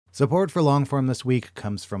Support for Longform this week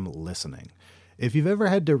comes from listening. If you've ever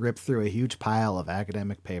had to rip through a huge pile of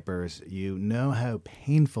academic papers, you know how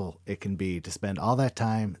painful it can be to spend all that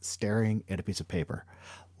time staring at a piece of paper.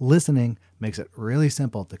 Listening makes it really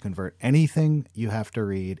simple to convert anything you have to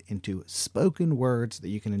read into spoken words that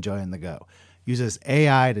you can enjoy on the go. Uses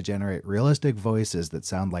AI to generate realistic voices that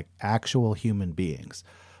sound like actual human beings.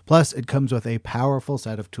 Plus, it comes with a powerful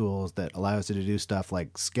set of tools that allows you to do stuff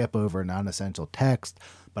like skip over non-essential text,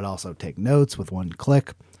 but also take notes with one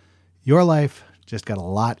click. Your life just got a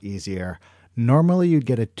lot easier. Normally, you'd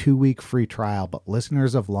get a 2-week free trial, but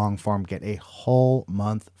listeners of Longform get a whole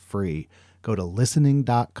month free. Go to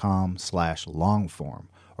listening.com/longform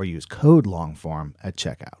or use code longform at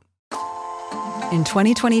checkout. In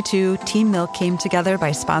 2022, Team Milk came together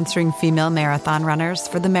by sponsoring female marathon runners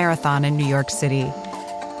for the marathon in New York City.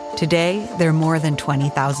 Today, they're more than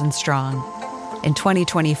 20,000 strong. In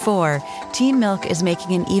 2024, Team Milk is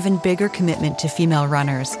making an even bigger commitment to female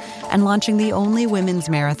runners and launching the only women's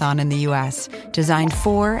marathon in the U.S. designed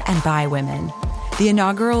for and by women. The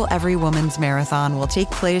inaugural Every Woman's Marathon will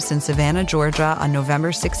take place in Savannah, Georgia on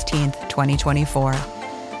November 16th, 2024.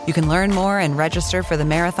 You can learn more and register for the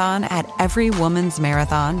marathon at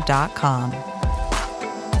everywomansmarathon.com.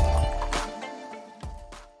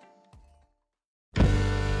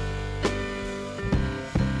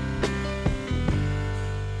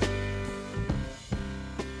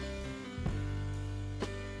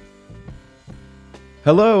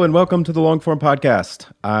 Hello and welcome to the Longform Podcast.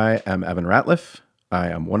 I am Evan Ratliff. I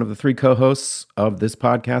am one of the 3 co-hosts of this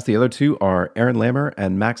podcast. The other 2 are Aaron Lammer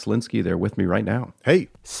and Max Linsky. They're with me right now. Hey.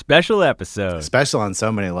 Special episode. Special on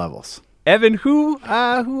so many levels. Evan, who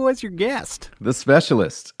was your guest? The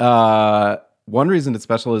specialist. One reason it's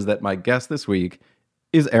special is that my guest this week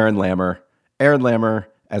is Aaron Lammer. Aaron Lammer,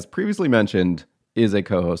 as previously mentioned, is a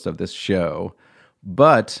co-host of this show.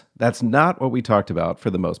 But that's not what we talked about for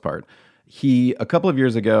the most part. A couple of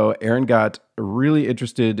years ago, Aaron got really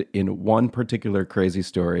interested in one particular crazy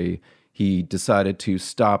story. He decided to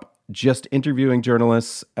stop just interviewing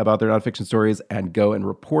journalists about their nonfiction stories and go and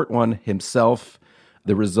report one himself.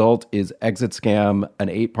 The result is Exit Scam, an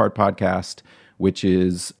 8-part podcast, which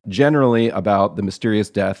is generally about the mysterious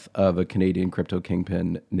death of a Canadian crypto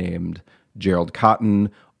kingpin named Gerald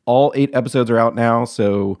Cotten. All 8 episodes are out now,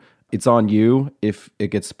 so it's on you if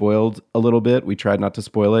it gets spoiled a little bit. We tried not to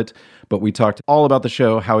spoil it, but we talked all about the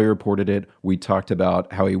show, how he reported it. We talked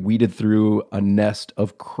about how he weeded through a nest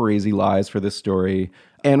of crazy lies for this story.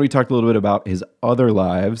 And we talked a little bit about his other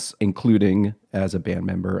lives, including as a band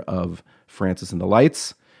member of Francis and the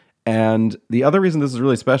Lights. And the other reason this is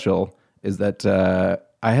really special is that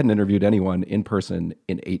I hadn't interviewed anyone in person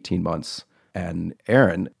in 18 months. And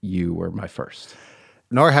Aaron, you were my first.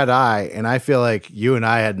 Nor had I, and I feel like you and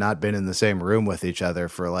I had not been in the same room with each other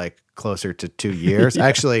for like closer to 2 years.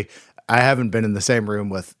 Actually, I haven't been in the same room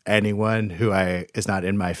with anyone who is not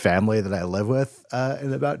in my family that I live with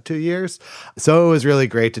in about 2 years. So it was really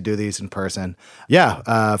great to do these in person.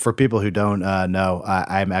 Yeah, for people who don't know,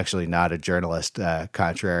 I'm actually not a journalist,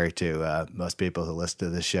 contrary to most people who listen to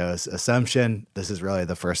this show's assumption. This is really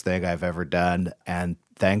the first thing I've ever done, and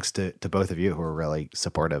thanks to both of you who are really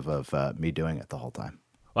supportive of me doing it the whole time.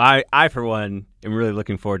 Well, I, for one, am really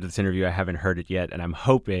looking forward to this interview. I haven't heard it yet, and I'm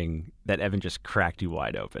hoping that Evan just cracked you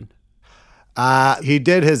wide open. He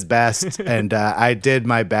did his best, and I did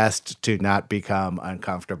my best to not become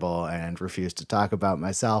uncomfortable and refuse to talk about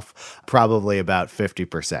myself, probably about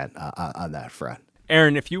 50% on that front.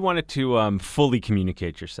 Aaron, if you wanted to fully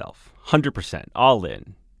communicate yourself, 100%, all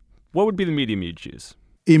in, what would be the medium you'd choose?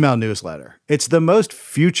 Email newsletter. It's the most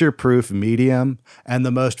future-proof medium, and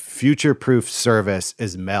the most future-proof service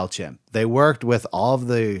is MailChimp. They worked with all of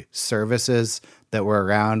the services that were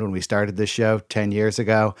around when we started this show 10 years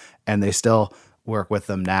ago, and they still work with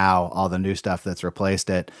them now, all the new stuff that's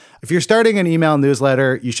replaced it. If you're starting an email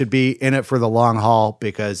newsletter, you should be in it for the long haul,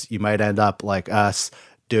 because you might end up like us,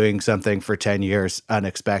 doing something for 10 years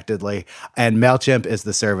unexpectedly. And MailChimp is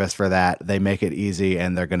the service for that. They make it easy,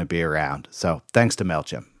 and they're going to be around. So thanks to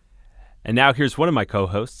MailChimp. And now here's one of my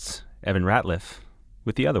co-hosts, Evan Ratliff,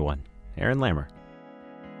 with the other one, Aaron Lammer.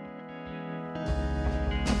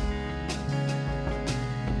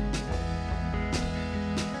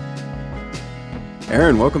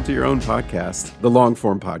 Aaron, welcome to your own podcast, the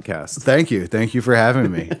Longform Podcast. Thank you. Thank you for having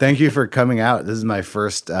me. Thank you for coming out. This is my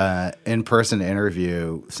first in-person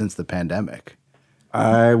interview since the pandemic.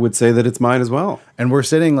 I would say that it's mine as well. And we're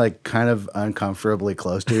sitting like kind of uncomfortably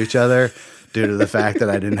close to each other due to the fact that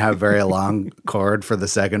I didn't have very long cord for the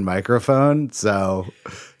second microphone. So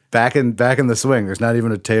back in the swing. There's not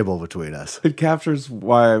even a table between us. It captures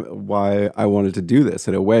why I wanted to do this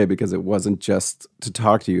in a way, because it wasn't just to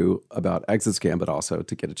talk to you about Exit Scam, but also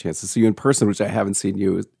to get a chance to see you in person, which I haven't seen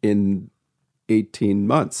you in 18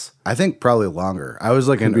 months. I think probably longer. I was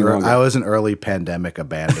like I was an early pandemic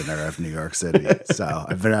abandoner of New York City, so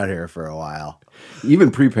I've been out here for a while.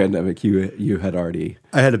 Even pre-pandemic, you had already.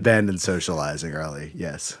 I had abandoned socializing early.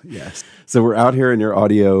 Yes. So we're out here in your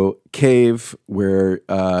audio cave where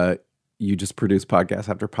you just produce podcast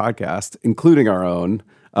after podcast, including our own.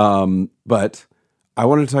 But I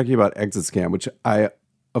wanted to talk to you about Exit Scam, which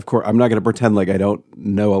of course, I'm not going to pretend like I don't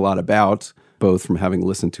know a lot about, both from having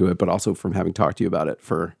listened to it, but also from having talked to you about it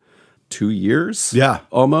for 2 years. Yeah.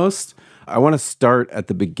 Almost. I want to start at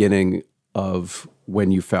the beginning of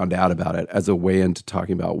when you found out about it as a way into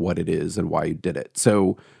talking about what it is and why you did it.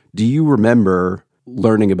 So do you remember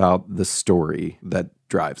learning about the story that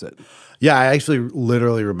drives it? Yeah, I actually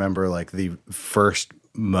literally remember like the first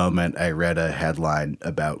moment I read a headline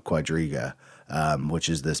about Quadriga, which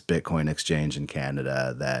is this Bitcoin exchange in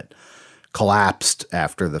Canada that collapsed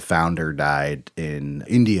after the founder died in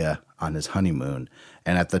India on his honeymoon.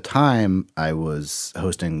 And at the time, I was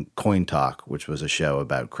hosting Coin Talk, which was a show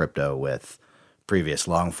about crypto with previous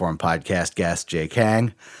long-form podcast guest Jay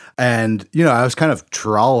Kang. And, I was kind of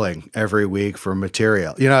trawling every week for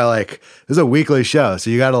material. Like, it was a weekly show, so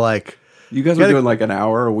you got to like... You guys were doing like an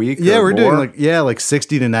hour a week? Yeah, we're more? doing like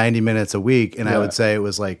 60 to 90 minutes a week. And I would say it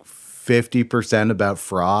was like 50% about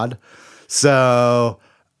fraud. So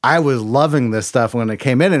I was loving this stuff when it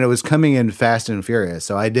came in, and it was coming in fast and furious.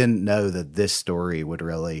 So I didn't know that this story would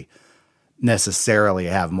really necessarily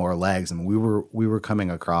have more legs. And we were coming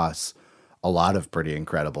across a lot of pretty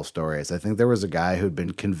incredible stories. I think there was a guy who'd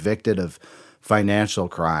been convicted of financial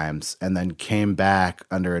crimes and then came back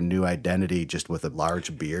under a new identity just with a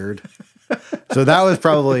large beard. So that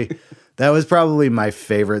was probably my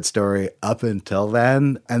favorite story up until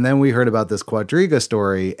then. And then we heard about this Quadriga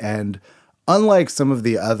story, and unlike some of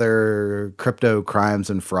the other crypto crimes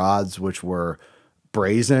and frauds, which were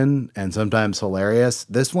brazen and sometimes hilarious,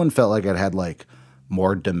 this one felt like it had like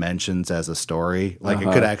more dimensions as a story. Like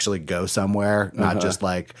it could actually go somewhere, not just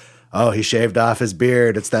like, oh, he shaved off his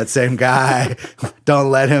beard. It's that same guy. Don't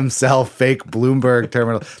let him sell fake Bloomberg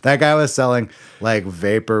terminal. That guy was selling like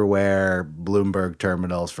vaporware Bloomberg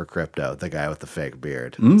terminals for crypto, the guy with the fake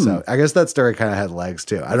beard. So I guess that story kind of had legs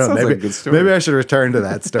too. I don't know. Maybe I should return to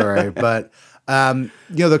that story. But,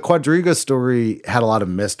 the Quadriga story had a lot of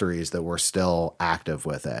mysteries that were still active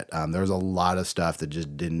with it. There was a lot of stuff that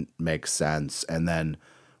just didn't make sense. And then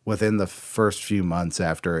within the first few months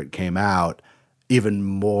after it came out, even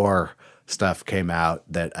more stuff came out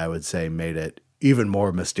that I would say made it even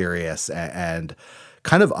more mysterious and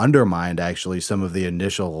kind of undermined actually some of the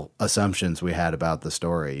initial assumptions we had about the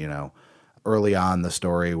story. Early on, the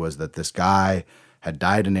story was that this guy had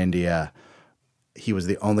died in India. He was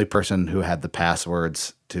the only person who had the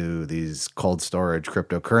passwords to these cold storage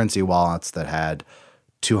cryptocurrency wallets that had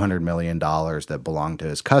 $200 million that belonged to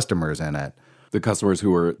his customers in it. The customers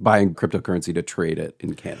who were buying cryptocurrency to trade it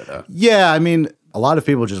in Canada. Yeah, I mean, a lot of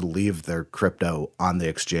people just leave their crypto on the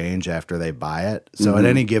exchange after they buy it. So at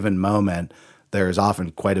any given moment, there's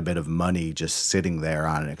often quite a bit of money just sitting there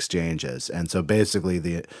on exchanges. And so basically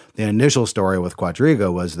the initial story with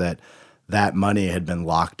Quadriga was that money had been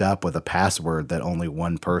locked up with a password that only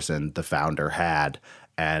one person, the founder, had.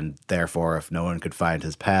 And therefore, if no one could find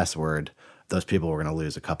his password, those people were going to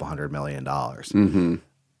lose a couple $100 million.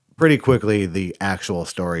 Pretty quickly, the actual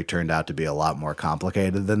story turned out to be a lot more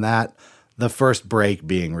complicated than that. The first break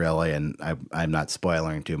being really, and I'm not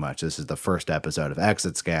spoiling too much, this is the first episode of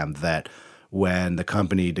Exit Scam, that when the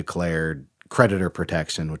company declared creditor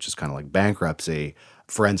protection, which is kind of like bankruptcy,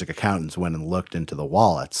 forensic accountants went and looked into the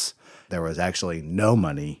wallets. There was actually no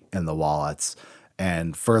money in the wallets.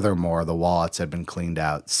 And furthermore, the wallets had been cleaned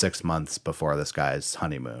out 6 months before this guy's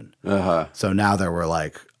honeymoon. So now there were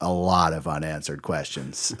like a lot of unanswered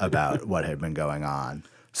questions about what had been going on.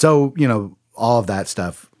 So, all of that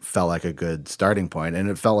stuff felt like a good starting point, and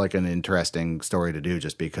it felt like an interesting story to do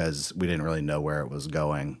just because we didn't really know where it was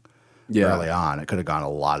going early on. It could have gone a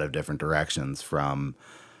lot of different directions, from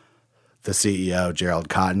the CEO, Gerald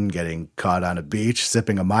Cotton, getting caught on a beach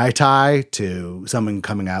sipping a Mai Tai, to someone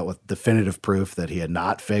coming out with definitive proof that he had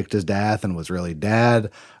not faked his death and was really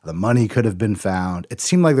dead. The money could have been found. It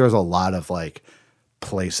seemed like there was a lot of like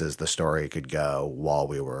places the story could go while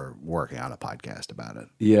we were working on a podcast about it.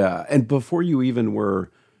 Yeah. And before you even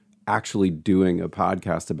were actually doing a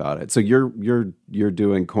podcast about it. So you're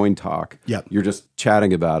doing Coin Talk. Yep. You're just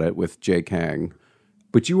chatting about it with Jay Kang.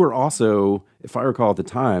 But you were also, if I recall at the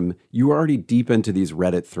time, you were already deep into these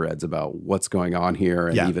Reddit threads about what's going on here,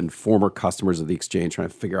 and even former customers of the exchange trying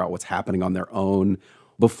to figure out what's happening on their own.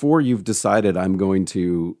 Before you've decided I'm going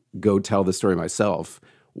to go tell the story myself,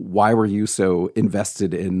 why were you so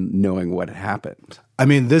invested in knowing what happened? I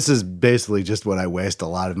mean, this is basically just what I waste a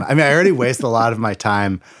lot of I already waste a lot of my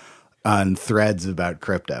time on threads about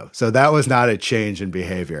crypto. So that was not a change in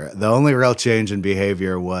behavior. The only real change in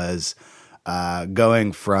behavior was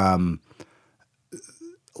going from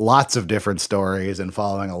lots of different stories and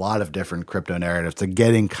following a lot of different crypto narratives to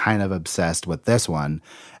getting kind of obsessed with this one.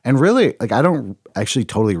 And really, like, I don't actually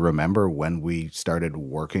totally remember when we started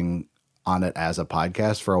working on it as a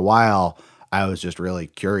podcast. For a while, I was just really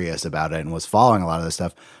curious about it and was following a lot of this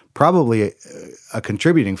stuff. Probably a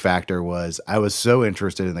contributing factor was I was so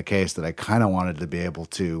interested in the case that I kind of wanted to be able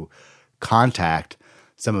to contact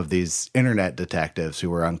some of these internet detectives who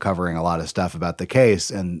were uncovering a lot of stuff about the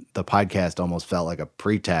case, and the podcast almost felt like a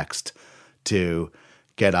pretext to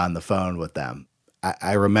get on the phone with them.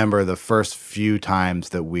 I remember the first few times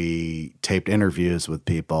that we taped interviews with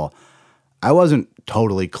people, I wasn't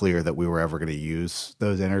totally clear that we were ever going to use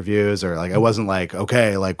those interviews, or like, I wasn't like,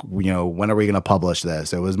 okay, like, you know, when are we going to publish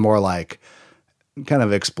this? It was more like kind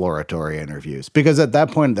of exploratory interviews, because at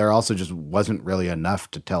that point there also just wasn't really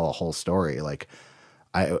enough to tell a whole story. Like,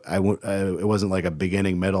 it wasn't like a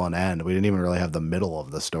beginning, middle, and end. We didn't even really have the middle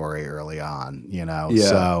of the story early on, you know? Yeah.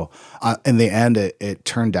 So in the end, it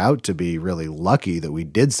turned out to be really lucky that we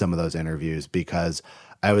did some of those interviews, because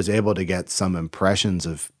I was able to get some impressions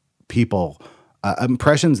of people,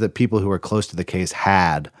 impressions that people who were close to the case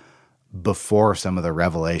had before some of the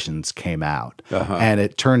revelations came out. And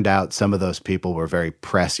it turned out some of those people were very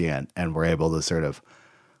prescient and were able to sort of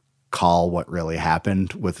call what really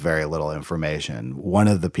happened with very little information. One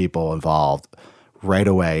of the people involved, right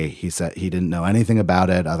away, he said he didn't know anything about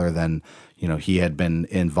it other than, you know, he had been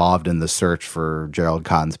involved in the search for Gerald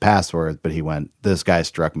Cotton's passwords, but he went, this guy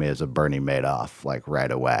struck me as a Bernie Madoff, like right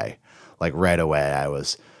away. Like right away, I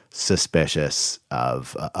was suspicious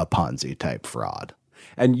of a Ponzi type fraud.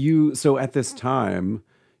 And so at this time,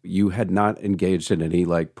 you had not engaged in any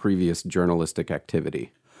like previous journalistic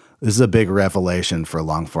activity. This is a big revelation for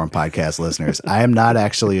long-form podcast listeners. I am not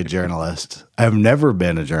actually a journalist. I've never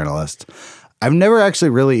been a journalist. I've never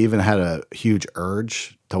actually really even had a huge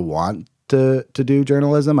urge to want to do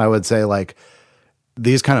journalism. I would say like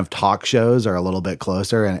these kind of talk shows are a little bit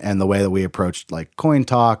closer, and the way that we approached like Coin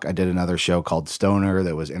Talk, I did another show called Stoner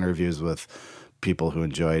that was interviews with people who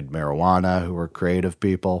enjoyed marijuana, who were creative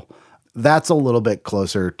people. That's a little bit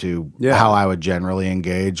closer to how I would generally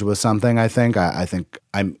engage with something, I think. I think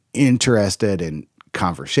I'm interested in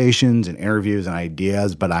conversations and interviews and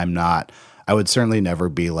ideas, but I would certainly never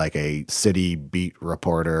be like a city beat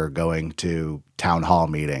reporter going to town hall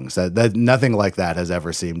meetings. That nothing like that has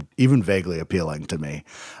ever seemed even vaguely appealing to me.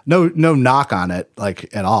 No knock on it,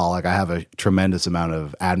 like at all. Like I have a tremendous amount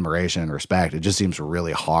of admiration and respect. It just seems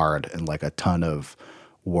really hard and like a ton of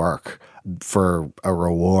work for a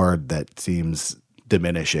reward that seems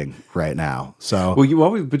diminishing right now. So, well, you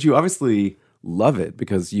obviously love it,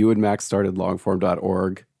 because you and Max started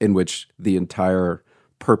longform.org, in which the entire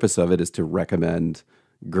purpose of it is to recommend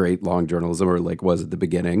great long journalism, or like was at the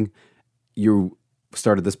beginning. You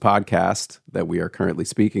started this podcast that we are currently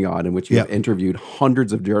speaking on, in which you have interviewed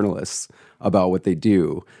hundreds of journalists about what they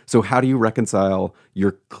do. So how do you reconcile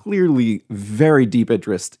your clearly very deep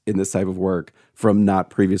interest in this type of work from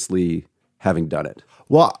not previously having done it?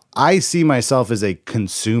 Well, I see myself as a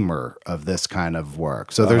consumer of this kind of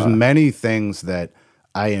work. So there's many things that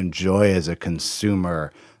I enjoy as a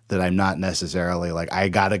consumer that I'm not necessarily like, I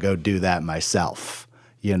got to go do that myself,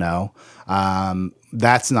 you know?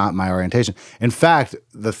 That's not my orientation. In fact,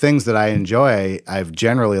 the things that I enjoy, I've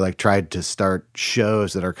generally like tried to start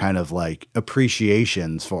shows that are kind of like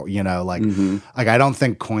appreciations for, you know, like, like I don't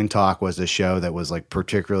think Coin Talk was a show that was like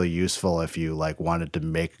particularly useful if you like wanted to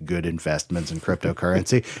make good investments in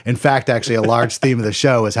cryptocurrency. In fact, actually a large theme of the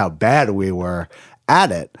show is how bad we were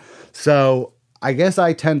at it. So I guess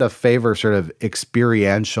I tend to favor sort of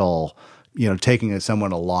experiential, you know, taking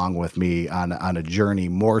someone along with me on a journey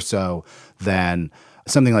more so than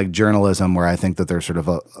something like journalism, where I think that there's sort of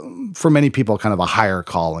for many people, kind of a higher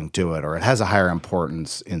calling to it, or it has a higher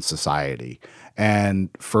importance in society. And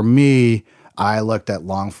for me, I looked at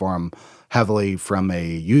long form heavily from a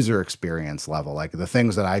user experience level. Like the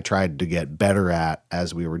things that I tried to get better at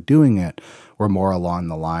as we were doing it were more along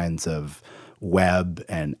the lines of web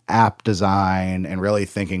and app design, and really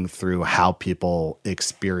thinking through how people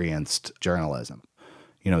experienced journalism.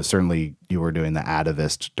 certainly you were doing the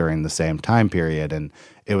Atavist during the same time period. And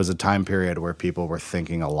it was a time period where people were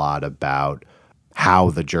thinking a lot about how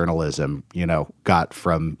the journalism, got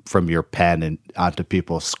from your pen and onto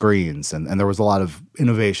people's screens. And there was a lot of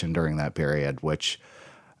innovation during that period, which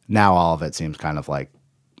now all of it seems kind of like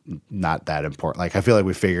not that important. Like, I feel like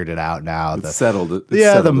we figured it out now. It's settled.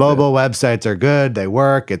 The mobile websites are good. They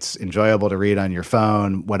work. It's enjoyable to read on your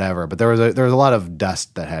phone, whatever. But there was a lot of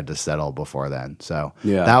dust that had to settle before then. So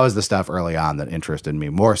that was the stuff early on that interested me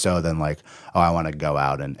more so than like, oh, I want to go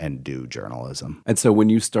out and do journalism. And so when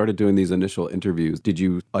you started doing these initial interviews, did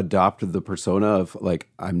you adopt the persona of like,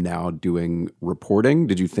 I'm now doing reporting?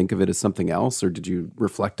 Did you think of it as something else, or did you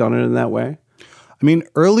reflect on it in that way? I mean,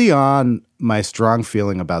 early on, my strong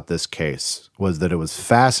feeling about this case was that it was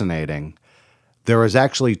fascinating. There was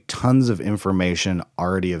actually tons of information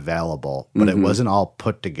already available, but it wasn't all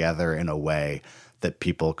put together in a way that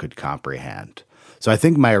people could comprehend. So I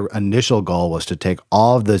think my initial goal was to take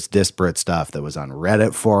all of this disparate stuff that was on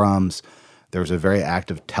Reddit forums. There was a very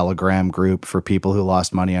active Telegram group for people who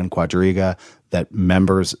lost money on Quadriga that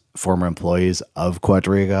members, former employees of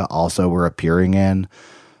Quadriga also were appearing in.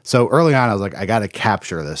 So early on, I was like, I got to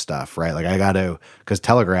capture this stuff, right? Like, I got to, because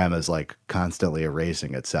Telegram is like constantly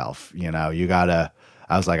erasing itself.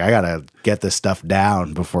 I was like, I got to get this stuff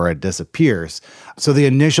down before it disappears. So the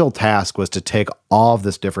initial task was to take all of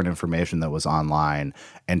this different information that was online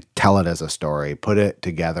and tell it as a story, put it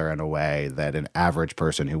together in a way that an average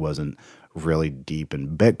person who wasn't really deep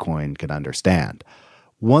in Bitcoin could understand.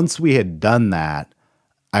 Once we had done that,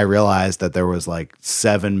 I realized that there was like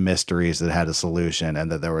 7 mysteries that had a solution and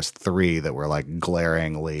that there was 3 that were like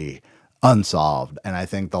glaringly unsolved. And I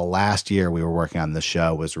think the last year we were working on the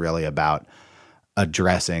show was really about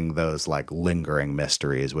addressing those like lingering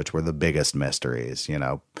mysteries, which were the biggest mysteries.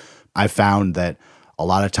 I found that a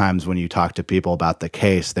lot of times when you talk to people about the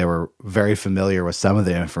case, they were very familiar with some of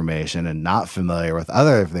the information and not familiar with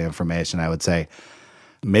other of the information. I would say,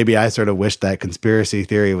 maybe I sort of wish that conspiracy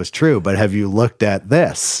theory was true, but have you looked at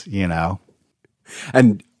this,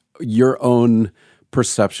 And your own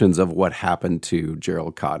perceptions of what happened to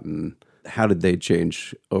Gerald Cotten, how did they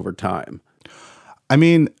change over time? I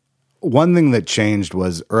mean, one thing that changed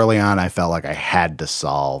was early on, I felt like I had to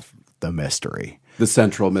solve the mystery. The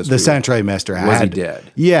central mystery. The central mystery. Was he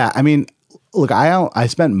dead? Yeah. I mean, look, I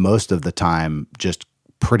spent most of the time just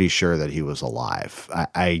pretty sure that he was alive.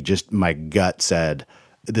 My gut said,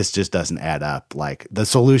 this just doesn't add up. Like, the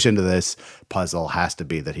solution to this puzzle has to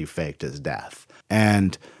be that he faked his death.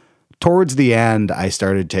 And towards the end, I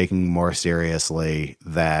started taking more seriously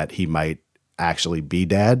that he might actually be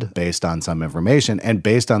dead based on some information and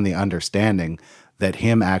based on the understanding that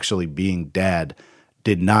him actually being dead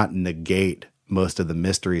did not negate most of the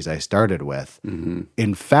mysteries I started with. Mm-hmm.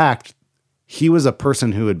 In fact, he was a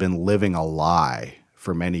person who had been living a lie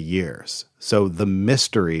for many years. So the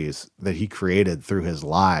mysteries that he created through his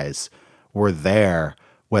lies were there,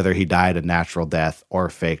 whether he died a natural death or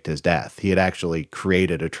faked his death. He had actually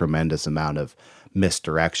created a tremendous amount of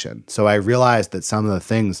misdirection. So I realized that some of the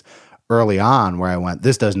things early on where I went,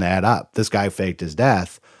 this doesn't add up. This guy faked his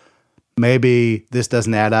death. Maybe this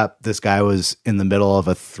doesn't add up. This guy was in the middle of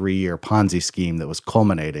a 3-year Ponzi scheme that was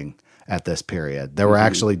culminating at this period. There were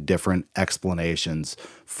actually different explanations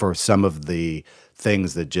for some of the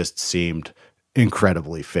things that just seemed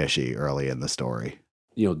incredibly fishy early in the story.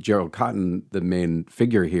 Gerald Cotten, the main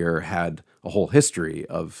figure here, had a whole history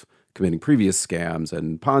of committing previous scams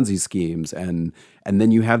and Ponzi schemes. And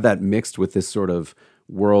then you have that mixed with this sort of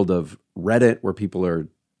world of Reddit where people are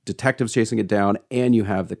detectives chasing it down, and you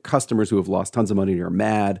have the customers who have lost tons of money and are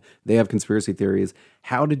mad. They have conspiracy theories.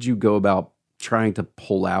 How did you go about trying to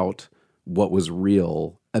pull out what was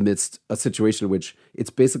real amidst a situation in which it's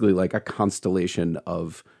basically like a constellation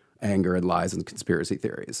of anger and lies and conspiracy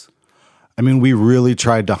theories? I mean, we really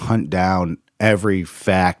tried to hunt down every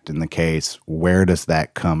fact in the case. Where does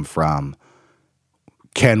that come from?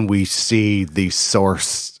 Can we see the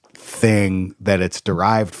source thing that it's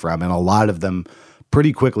derived from? And a lot of them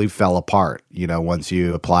pretty quickly fell apart, once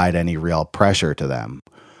you applied any real pressure to them.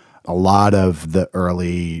 A lot of the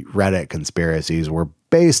early Reddit conspiracies were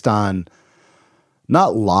based on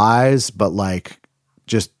not lies, but like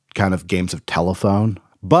just kind of games of telephone.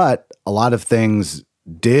 But a lot of things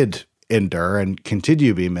did endure and continue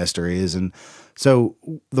to be mysteries. And so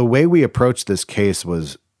the way we approached this case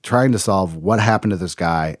was trying to solve what happened to this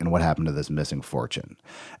guy and what happened to this missing fortune.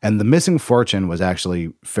 And the missing fortune was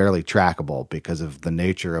actually fairly trackable because of the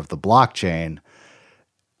nature of the blockchain.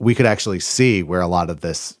 We could actually see where a lot of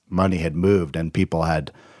this money had moved, and people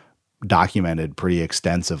had documented pretty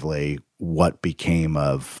extensively what became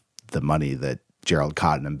of the money that Gerald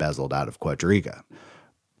Cotton embezzled out of Puerto Rico.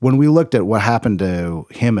 When we looked at what happened to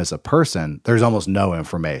him as a person, there's almost no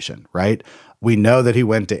information, right? We know that he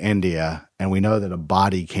went to India, and we know that a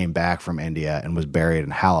body came back from India and was buried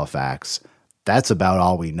in Halifax. That's about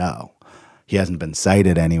all we know. He hasn't been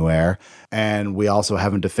cited anywhere, and we also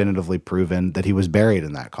haven't definitively proven that he was buried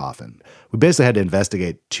in that coffin. We basically had to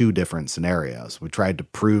investigate two different scenarios. We tried to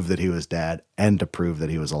prove that he was dead and to prove that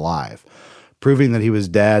he was alive. Proving that he was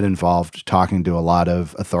dead involved talking to a lot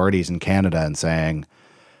of authorities in Canada and saying,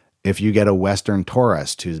 if you get a Western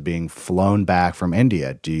tourist who's being flown back from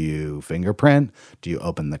India, do you fingerprint? Do you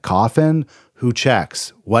open the coffin? Who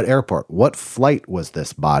checks? What airport? What flight was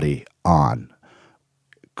this body on?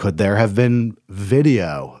 Could there have been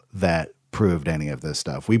video that proved any of this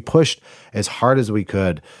stuff? We pushed as hard as we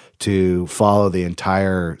could to follow the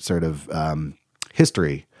entire sort of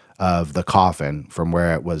history of the coffin from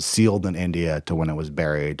where it was sealed in India to when it was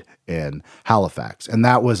buried in Halifax. And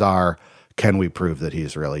that was our, can we prove that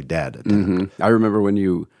he's really dead? Mm-hmm. I remember when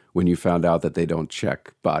you found out that they don't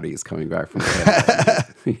check bodies coming back from Canada.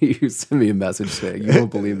 You sent me a message saying, you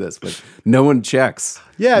won't believe this, but no one checks.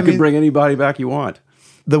 Yeah, you can bring any body back you want.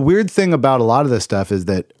 The weird thing about a lot of this stuff is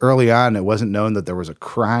that early on, it wasn't known that there was a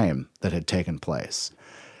crime that had taken place.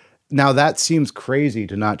 Now, that seems crazy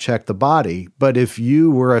to not check the body, but if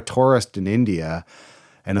you were a tourist in India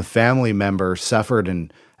and a family member suffered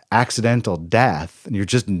an accidental death and you're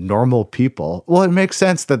just normal people, well, it makes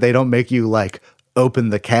sense that they don't make you like open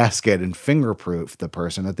the casket and fingerproof the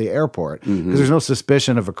person at the airport because there's no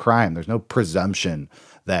suspicion of a crime. There's no presumption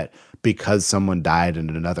that because someone died in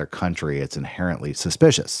another country, it's inherently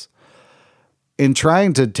suspicious. In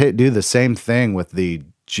trying to do the same thing with the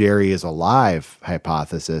Jerry is alive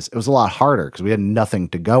hypothesis, it was a lot harder because we had nothing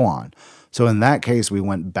to go on. So in that case, we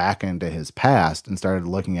went back into his past and started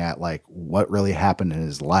looking at like what really happened in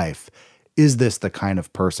his life. Is this the kind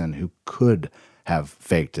of person who could have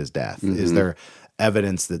faked his death? Is there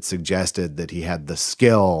evidence that suggested that he had the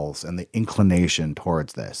skills and the inclination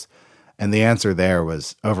towards this? And the answer there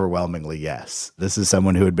was overwhelmingly yes. This is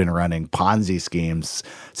someone who had been running Ponzi schemes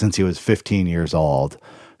since he was 15 years old,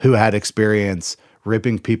 who had experience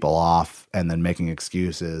ripping people off and then making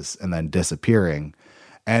excuses and then disappearing.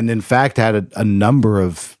 And in fact, had a number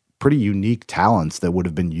of pretty unique talents that would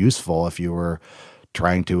have been useful if you were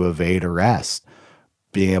trying to evade arrest.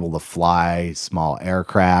 Being able to fly small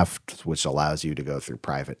aircraft, which allows you to go through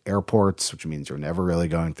private airports, which means you're never really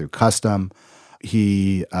going through custom.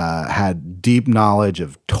 He had deep knowledge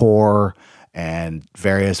of Tor and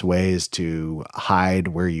various ways to hide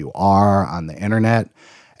where you are on the internet.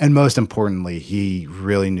 And most importantly, he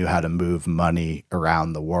really knew how to move money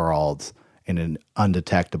around the world in an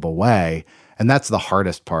undetectable way. And that's the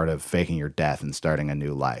hardest part of faking your death and starting a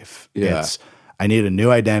new life. Yeah. I need a new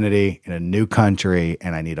identity in a new country,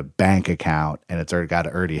 and I need a bank account, and it's got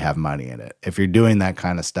to already have money in it. If you're doing that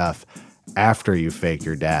kind of stuff after you fake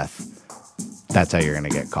your death, that's how you're going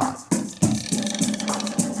to get caught.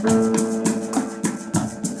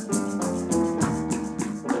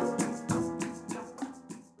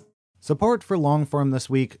 Support for Longform this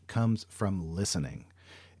week comes from listening.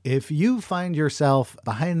 If you find yourself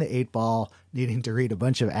behind the eight ball, needing to read a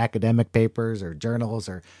bunch of academic papers or journals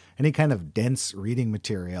or any kind of dense reading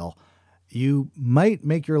material, you might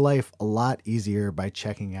make your life a lot easier by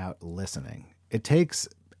checking out listening. It takes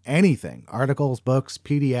anything, articles, books,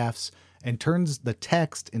 PDFs, and turns the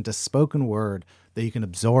text into spoken word that you can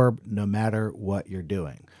absorb no matter what you're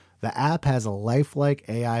doing. The app has lifelike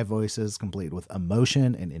AI voices complete with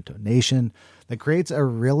emotion and intonation that creates a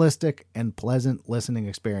realistic and pleasant listening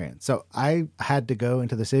experience. So I had to go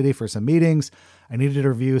into the city for some meetings. I needed to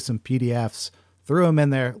review some PDFs, threw them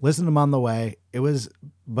in there, listened to them on the way. It was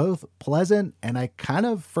both pleasant, and I kind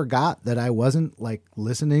of forgot that I wasn't like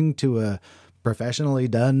listening to a professionally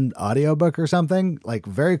done audiobook or something. Like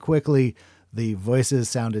very quickly, the voices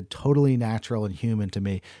sounded totally natural and human to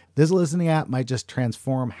me. This listening app might just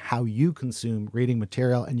transform how you consume reading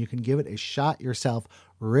material, and you can give it a shot yourself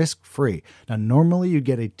risk-free. Now, normally you'd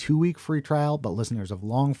get a 2-week free trial, but listeners of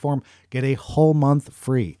Longform get a whole month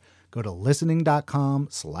free. Go to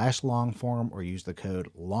listening.com/longform or use the code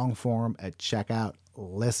longform at checkout.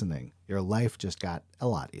 Listening. Your life just got a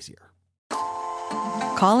lot easier.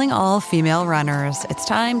 Calling all female runners, it's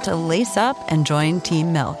time to lace up and join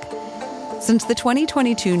Team Milk. Since the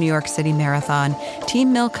 2022 New York City Marathon,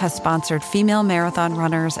 Team Milk has sponsored female marathon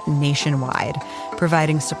runners nationwide,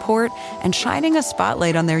 providing support and shining a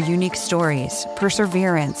spotlight on their unique stories,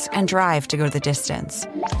 perseverance, and drive to go the distance.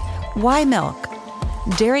 Why milk?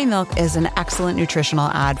 Dairy milk is an excellent nutritional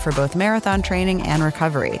ad for both marathon training and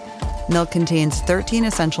recovery. Milk contains 13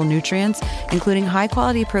 essential nutrients, including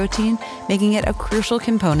high-quality protein, making it a crucial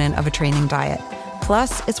component of a training diet.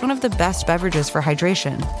 Plus, it's one of the best beverages for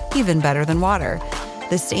hydration, even better than water.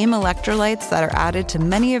 The same electrolytes that are added to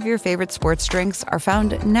many of your favorite sports drinks are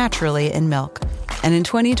found naturally in milk. And in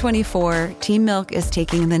 2024, Team Milk is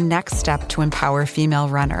taking the next step to empower female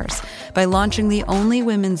runners by launching the only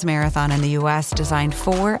women's marathon in the U.S. designed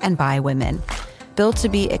for and by women. Built to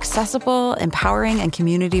be accessible, empowering, and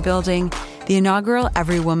community building, the inaugural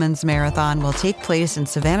Every Woman's Marathon will take place in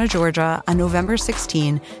Savannah, Georgia on November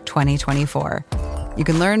 16, 2024. You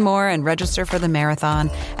can learn more and register for the marathon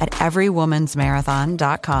at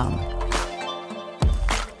everywomansmarathon.com.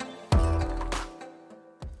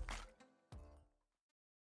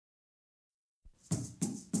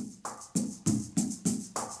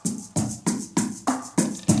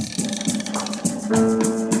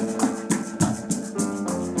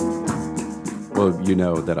 Well, you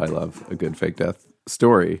know that I love a good fake death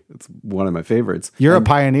story. It's one of my favorites. You're a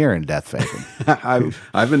pioneer in death faking.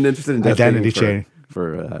 I've been interested in death Identity faking chain.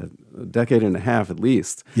 for a decade and a half at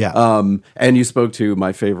least. Yeah. And you spoke to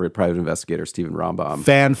my favorite private investigator, Stephen Rombaum.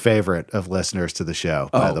 Fan favorite of listeners to the show,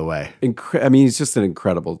 by the way. I mean, he's just an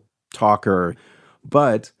incredible talker.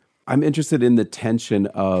 But I'm interested in the tension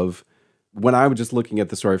of when I was just looking at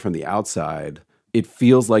the story from the outside, it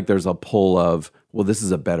feels like there's a pull of, well, this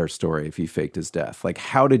is a better story if he faked his death. Like,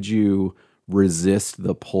 how did you resist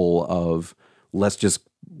the pull of let's just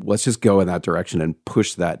go in that direction and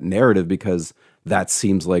push that narrative, because that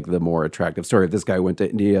seems like the more attractive story. If this guy went to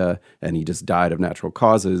India and he just died of natural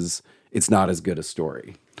causes, it's not as good a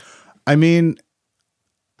story. I mean,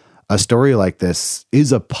 a story like this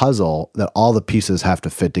is a puzzle that all the pieces have to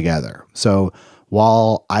fit together. So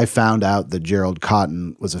while I found out that Gerald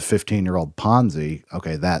Cotton was a 15-year-old Ponzi,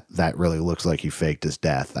 okay, that really looks like he faked his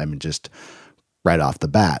death. I mean, just right off the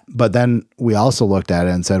bat. But then we also looked at it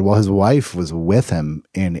and said, well, his wife was with him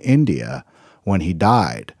in India when he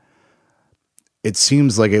died. It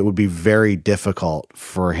seems like it would be very difficult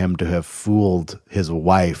for him to have fooled his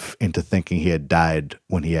wife into thinking he had died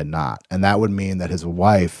when he had not. And that would mean that his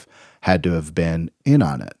wife had to have been in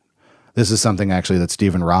on it. This is something actually that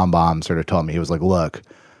Stephen Rombaum sort of told me. He was like, look,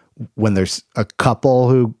 when there's a couple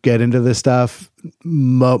who get into this stuff,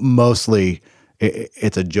 mostly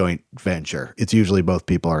it's a joint venture. It's usually both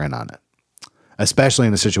people are in on it, especially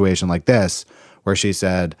in a situation like this where she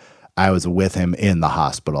said, I was with him in the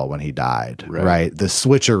hospital when he died, right? The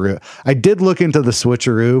switcheroo. I did look into the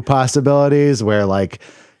switcheroo possibilities where like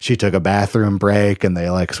she took a bathroom break and they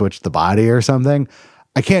like switched the body or something.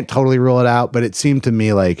 I can't totally rule it out, but it seemed to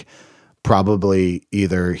me like probably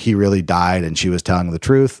either he really died and she was telling the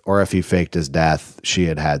truth, or if he faked his death, she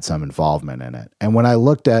had had some involvement in it. And when I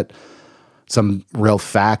looked at some real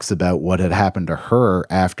facts about what had happened to her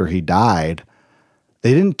after he died,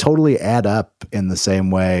 they didn't totally add up in the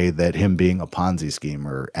same way that him being a Ponzi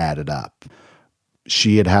schemer added up.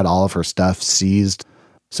 She had had all of her stuff seized.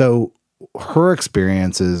 So her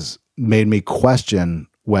experiences made me question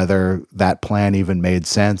whether that plan even made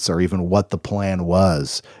sense or even what the plan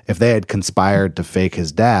was. If they had conspired to fake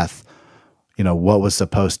his death, you know, what was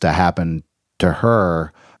supposed to happen to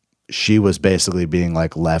her? She was basically being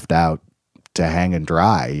like left out to hang and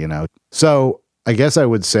dry, you know? So I guess I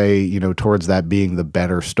would say, you know, towards that being the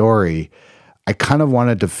better story, I kind of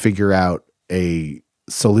wanted to figure out a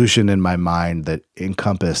solution in my mind that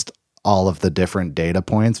encompassed all of the different data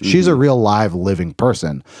points. Mm-hmm. She's a real live living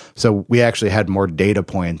person. So we actually had more data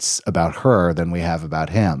points about her than we have about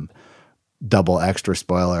him. Double extra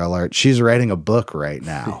spoiler alert. She's writing a book right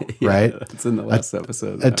now, right? It's in the last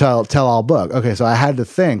episode. A tell-all book. Okay, so I had to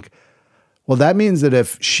think, well, that means that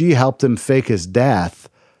if she helped him fake his death,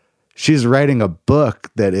 she's writing a book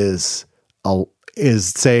that is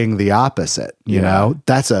saying the opposite. You know,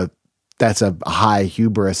 that's a high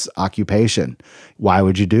hubris occupation. Why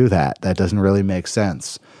would you do that? That doesn't really make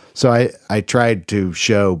sense. So I tried to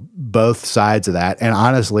show both sides of that. And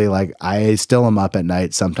honestly, like I still am up at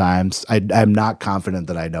night sometimes. I'm not confident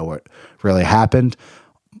that I know what really happened.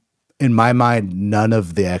 In my mind, none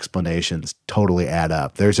of the explanations totally add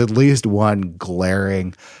up. There's at least one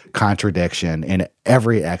glaring contradiction in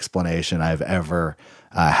every explanation I've ever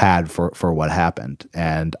had for what happened.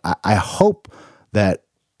 And I hope that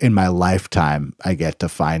in my lifetime, I get to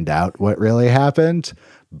find out what really happened,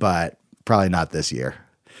 but probably not this year.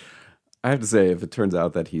 I have to say, if it turns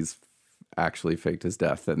out that he's actually faked his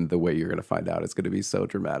death, then the way you're going to find out is going to be so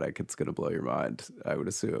dramatic. It's going to blow your mind, I would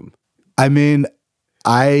assume. I mean,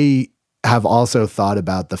 I have also thought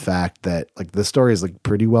about the fact that like this story is like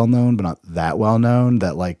pretty well known, but not that well known,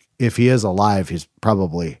 that like if he is alive, he's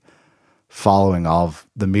probably following all of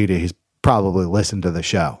the media. He's probably listened to the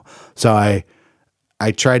show. So I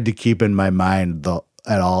tried to keep in my mind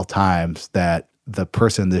at all times that the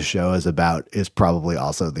person this show is about is probably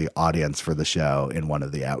also the audience for the show in one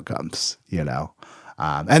of the outcomes,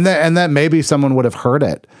 and that maybe someone would have heard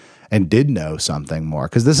it and did know something more,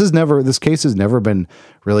 because this case has never been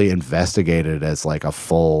really investigated as like a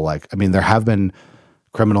full, there have been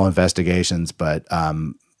criminal investigations, but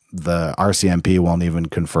the RCMP won't even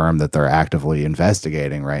confirm that they're actively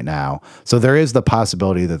investigating right now. So there is the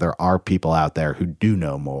possibility that there are people out there who do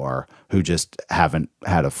know more, who just haven't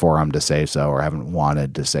had a forum to say so or haven't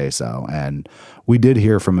wanted to say so. And we did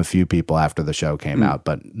hear from a few people after the show came out,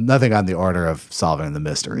 but nothing on the order of solving the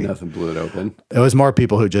mystery. Nothing blew it open. It was more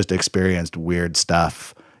people who just experienced weird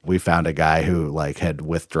stuff. We found a guy who had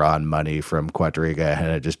withdrawn money from Quadriga and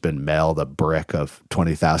had just been mailed a brick of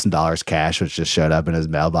 $20,000 cash, which just showed up in his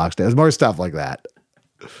mailbox. There's more stuff like that.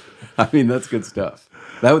 I mean, that's good stuff.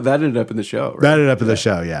 That ended up in the show, right? That ended up in the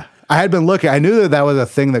show, yeah. I had been looking. I knew that was a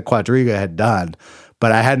thing that Quadriga had done,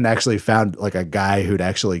 but I hadn't actually found a guy who'd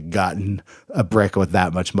actually gotten a brick with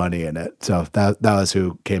that much money in it. So that was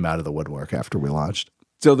who came out of the woodwork after we launched.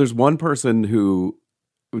 So there's one person who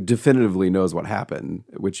definitively knows what happened,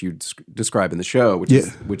 which you describe in the show, which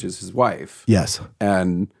is his wife. Yes.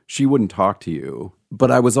 And she wouldn't talk to you.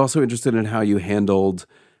 But I was also interested in how you handled,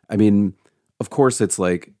 of course it's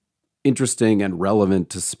interesting and relevant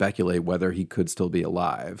to speculate whether he could still be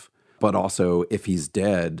alive. But also if he's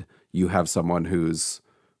dead, you have someone who's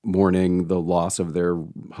mourning the loss of their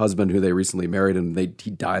husband who they recently married, and he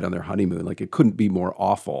died on their honeymoon. It couldn't be more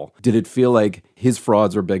awful. Did it feel like his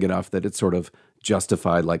frauds were big enough that it sort of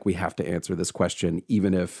justified, we have to answer this question,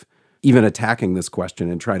 even attacking this question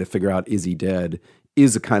and trying to figure out, is he dead,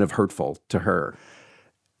 is kind of hurtful to her?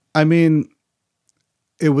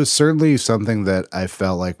 It was certainly something that I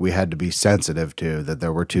felt like we had to be sensitive to, that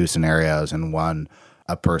there were two scenarios, and one,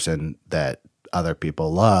 a person that other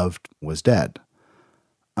people loved was dead.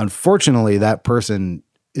 Unfortunately, that person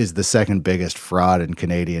is the second biggest fraud in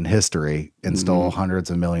Canadian history and stole hundreds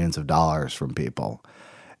of millions of dollars from people.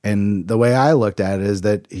 And the way I looked at it is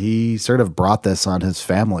that he sort of brought this on his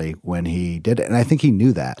family when he did it. And I think he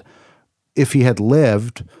knew that. If he had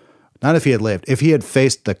faced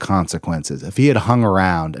the consequences, if he had hung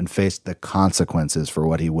around and faced the consequences for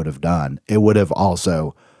what he would have done, it would have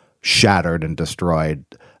also shattered and destroyed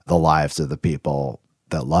the lives of the people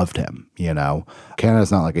that loved him.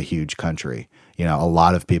 Canada's not a huge country. A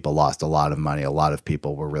lot of people lost a lot of money. A lot of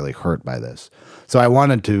people were really hurt by this. So I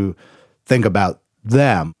wanted to think about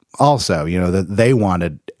them also, that they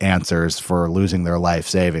wanted answers for losing their life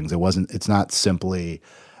savings. It's not simply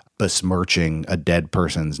besmirching a dead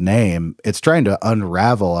person's name. It's trying to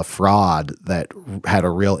unravel a fraud that had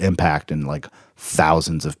a real impact in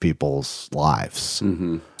thousands of people's lives.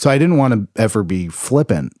 Mm-hmm. So I didn't want to ever be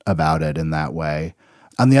flippant about it in that way.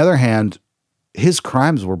 On the other hand, his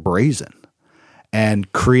crimes were brazen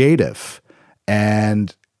and creative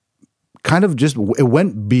and kind of it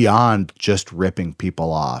went beyond just ripping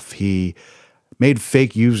people off. He made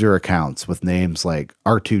fake user accounts with names like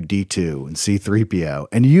R2-D2 and C-3PO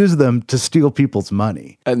and used them to steal people's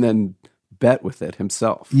money. And then bet with it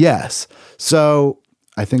himself. Yes. So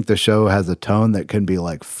I think the show has a tone that can be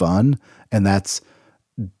fun, and that's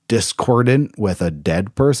discordant with a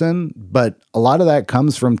dead person. But a lot of that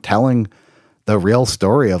comes from telling the real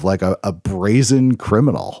story of a brazen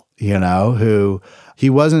criminal, who he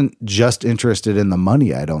wasn't just interested in the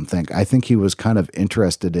money, I don't think. I think he was kind of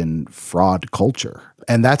interested in fraud culture.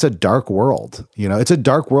 And that's a dark world. It's a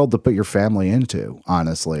dark world to put your family into,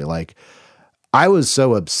 honestly. I was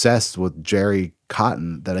so obsessed with Jerry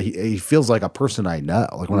Cotton that he feels like a person I know.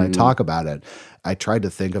 When I talk about it, I tried to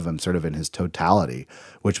think of him sort of in his totality,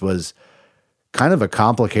 which was kind of a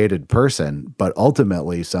complicated person, but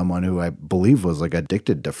ultimately someone who I believe was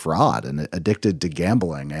addicted to fraud and addicted to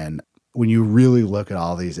gambling. And when you really look at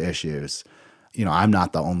all these issues, I'm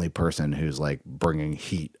not the only person who's bringing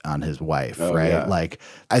heat on his wife, right? Yeah.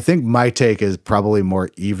 I think my take is probably more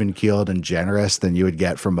even-keeled and generous than you would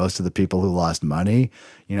get from most of the people who lost money.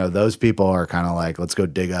 Those people are kind of let's go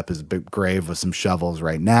dig up his big grave with some shovels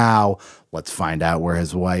right now. Let's find out where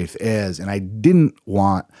his wife is. And I didn't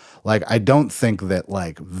want, I don't think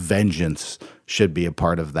that vengeance should be a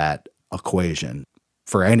part of that equation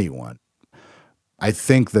for anyone. I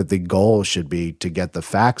think that the goal should be to get the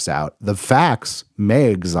facts out. The facts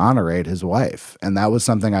may exonerate his wife. And that was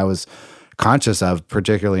something I was conscious of,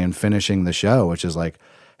 particularly in finishing the show, which is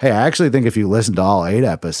hey, I actually think if you listen to all 8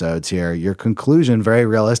 episodes here, your conclusion very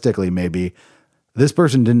realistically may be this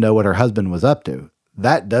person didn't know what her husband was up to.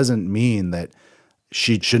 That doesn't mean that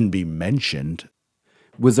she shouldn't be mentioned.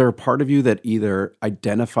 Was there a part of you that either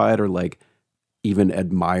identified or like even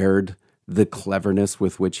admired the cleverness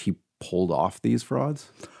with which he pulled off these frauds?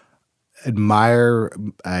 Admire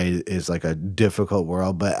is like a difficult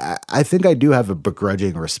world, but I think I do have a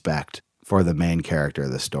begrudging respect for the main character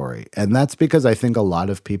of the story. And that's because I think a lot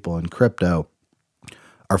of people in crypto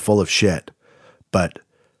are full of shit, but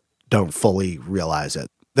don't fully realize it.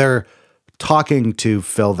 They're talking to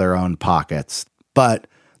fill their own pockets, but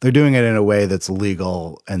they're doing it in a way that's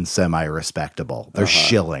legal and semi-respectable. They're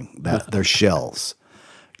shilling. They're shills.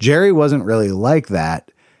 Jerry wasn't really like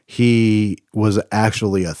that. He was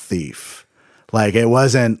actually a thief. Like, it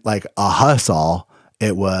wasn't like a hustle.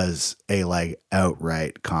 It was a like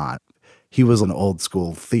outright con. He was an old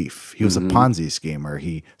school thief. He was a Ponzi schemer.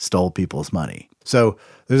 He stole people's money. So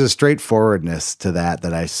there's a straightforwardness to that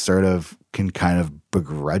I sort of can kind of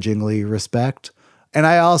begrudgingly respect. And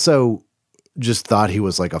I also just thought he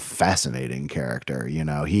was like a fascinating character. You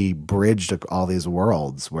know, he bridged all these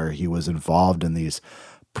worlds where he was involved in these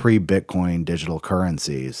pre-Bitcoin digital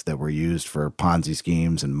currencies that were used for Ponzi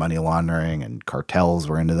schemes and money laundering, and cartels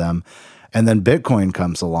were into them. And then Bitcoin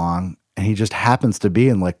comes along and he just happens to be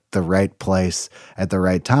in like the right place at the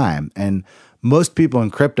right time. And most people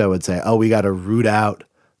in crypto would say, oh, we got to root out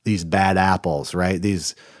these bad apples, right?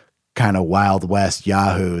 These kind of Wild West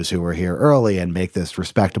yahoos who were here early and make this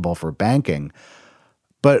respectable for banking.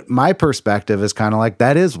 But my perspective is kind of like,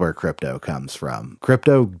 that is where crypto comes from.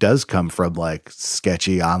 Crypto does come from like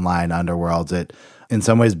sketchy online underworlds. In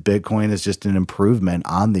some ways, Bitcoin is just an improvement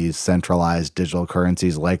on these centralized digital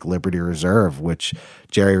currencies like Liberty Reserve, which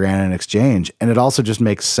Jerry ran an exchange. And it also just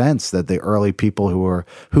makes sense that the early people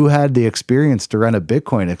who had the experience to run a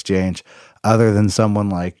Bitcoin exchange, other than someone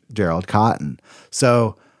like Gerald Cotton.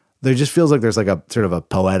 So there just feels like there's like a sort of a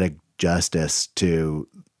poetic justice to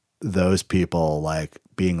those people like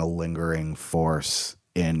being a lingering force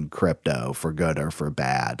in crypto for good or for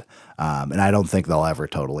bad. And I don't think they'll ever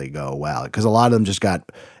totally go well, because a lot of them just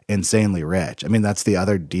got insanely rich. I mean, that's the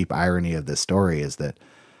other deep irony of this story, is that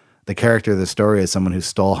the character of the story is someone who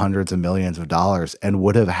stole hundreds of millions of dollars and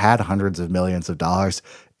would have had hundreds of millions of dollars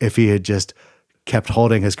if he had just kept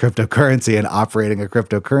holding his cryptocurrency and operating a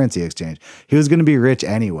cryptocurrency exchange. He was going to be rich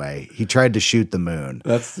anyway. He tried to shoot the moon.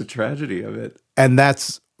 That's the tragedy of it. And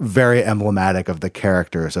that's very emblematic of the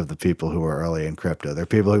characters of the people who were early in crypto. They're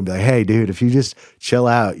people who can be like, hey, dude, if you just chill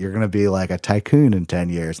out, you're going to be like a tycoon in 10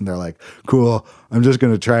 years. And they're like, cool, I'm just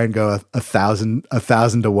going to try and go a thousand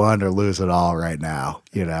to one or lose it all right now,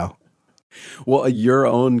 you know? Well, your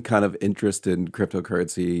own kind of interest in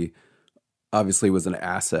cryptocurrency obviously was an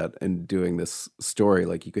asset in doing this story.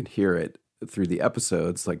 Like, you could hear it through the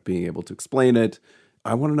episodes, like being able to explain it.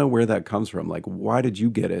 I want to know where that comes from. Like, why did you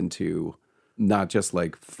get into not just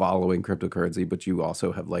like following cryptocurrency, but you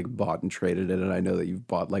also have like bought and traded it? And I know that you've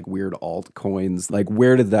bought like weird altcoins. Like,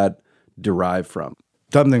 where did that derive from?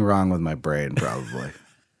 Something wrong with my brain, probably.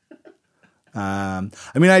 I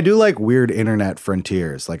mean, I do like weird internet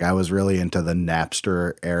frontiers. Like, I was really into the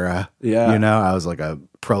Napster era. Yeah. You know, I was like a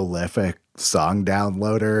prolific song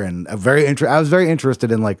downloader, and I was very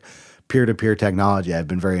interested in like peer-to-peer technology. I've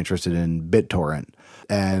been very interested in BitTorrent,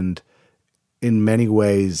 and in many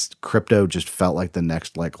ways, crypto just felt like the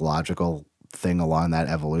next like logical thing along that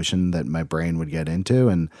evolution that my brain would get into.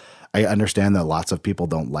 And I understand that lots of people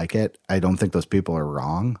don't like it. I don't think those people are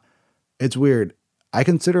wrong. It's weird. I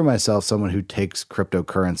consider myself someone who takes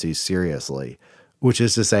cryptocurrency seriously, which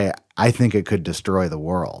is to say, I think it could destroy the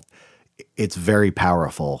world. It's very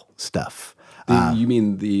powerful stuff. You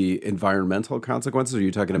mean the environmental consequences, or are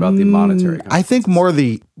you talking about the monetary consequences? I think more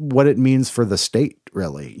what it means for the state,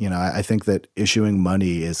 really. You know, I think that issuing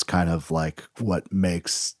money is kind of like what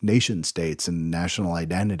makes nation states and national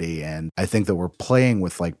identity. And I think that we're playing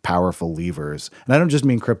with like powerful levers. And I don't just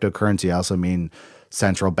mean cryptocurrency. I also mean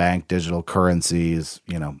central bank digital currencies.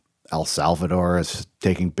 You know, El Salvador is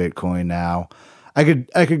taking Bitcoin now. I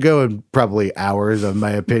could go in probably hours of my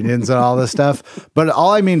opinions on all this stuff, but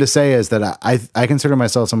all I mean to say is that I consider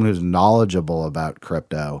myself someone who's knowledgeable about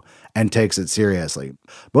crypto and takes it seriously.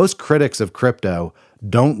 Most critics of crypto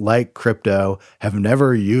don't like crypto, have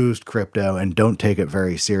never used crypto, and don't take it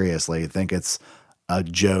very seriously. Think it's a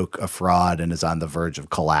joke, a fraud, and is on the verge of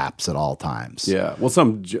collapse at all times. Yeah. Well,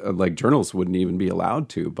 some like journalists wouldn't even be allowed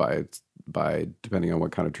to by depending on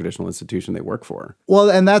what kind of traditional institution they work for. Well,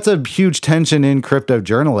 and that's a huge tension in crypto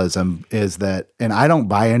journalism, is that, and I don't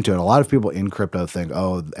buy into it. A lot of people in crypto think,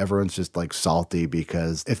 oh, everyone's just like salty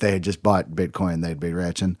because if they had just bought Bitcoin, they'd be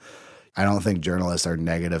rich. And I don't think journalists are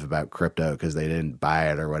negative about crypto because they didn't buy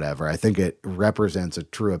it or whatever. I think it represents a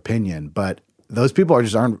true opinion, but those people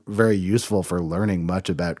aren't very useful for learning much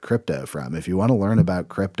about crypto from. If you want to learn about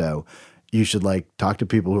crypto, you should like talk to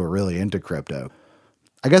people who are really into crypto.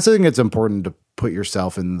 I guess I think it's important to put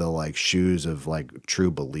yourself in the like shoes of like true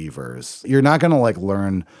believers. You're not going to like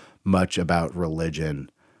learn much about religion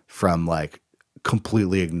from like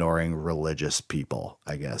completely ignoring religious people,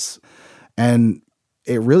 I guess. And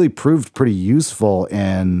it really proved pretty useful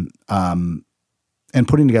in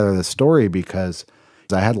putting together the story, because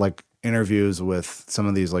I had like interviews with some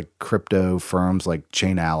of these like crypto firms like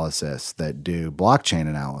Chainalysis that do blockchain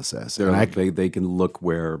analysis. They can look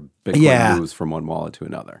where Bitcoin moves from one wallet to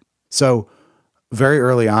another. So very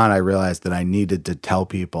early on, I realized that I needed to tell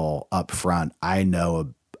people up front, I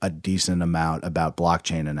know a decent amount about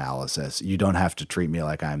blockchain analysis. You don't have to treat me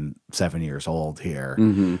like I'm 7 years old here,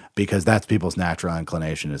 because that's people's natural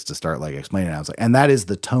inclination, is to start like explaining it. I was like, and that is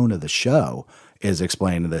the tone of the show, is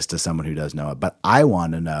explaining this to someone who does know it. But I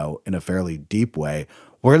want to know in a fairly deep way,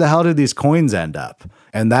 where the hell did these coins end up?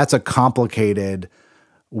 And that's a complicated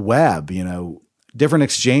web. You know, different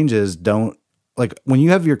exchanges don't, like when you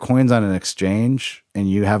have your coins on an exchange and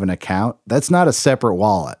you have an account, that's not a separate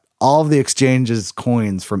wallet. All of the exchange's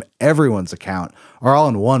coins from everyone's account are all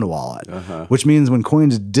in one wallet, which means when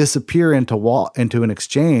coins disappear into an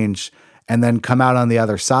exchange and then come out on the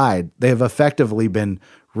other side, they have effectively been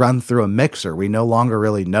run through a mixer. We no longer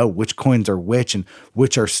really know which coins are which and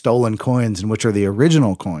which are stolen coins and which are the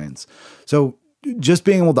original coins. So just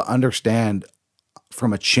being able to understand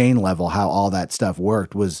from a chain level how all that stuff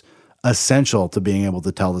worked was essential to being able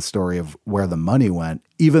to tell the story of where the money went,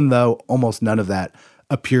 even though almost none of that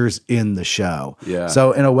appears in the show. Yeah.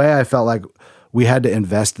 So in a way, I felt like we had to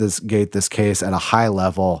investigate this case at a high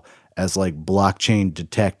level as like blockchain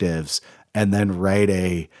detectives, and then write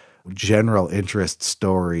a general interest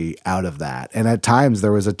story out of that. And at times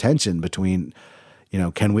there was a tension between, you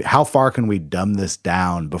know, how far can we dumb this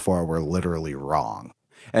down before we're literally wrong?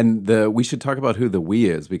 And we should talk about who the we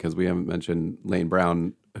is, because we haven't mentioned Lane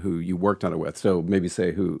Brown, who you worked on it with. So maybe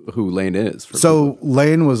say who Lane is. So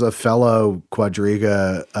Lane was a fellow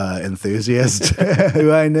Quadriga enthusiast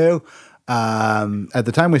who I knew. At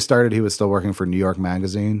the time we started, he was still working for New York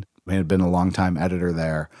Magazine. He had been a longtime editor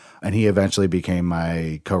there, and he eventually became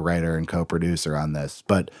my co-writer and co-producer on this.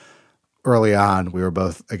 But early on, we were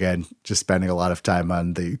both, again, just spending a lot of time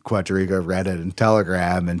on the Quadriga Reddit and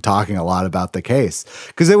Telegram and talking a lot about the case.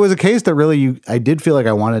 Because it was a case that really, I did feel like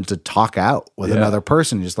I wanted to talk out with another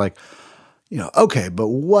person. Just like, you know, okay, but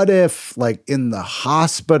what if like in the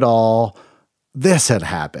hospital, this had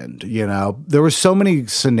happened? You know, there were so many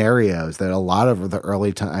scenarios that a lot of the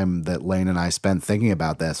early time that Lane and I spent thinking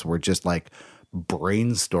about this were just like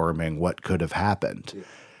brainstorming what could have happened. Yeah.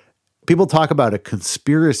 People talk about a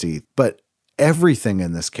conspiracy, but everything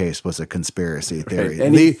in this case was a conspiracy theory. Right.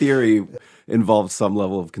 Any theory involved some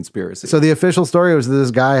level of conspiracy. So the official story was that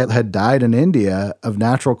this guy had died in India of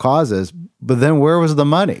natural causes, but then where was the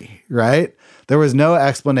money, right? There was no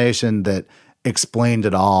explanation that explained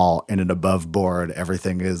it all in an above board,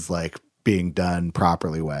 everything is like being done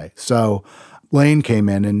properly way. So Lane came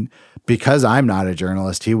in, and because I'm not a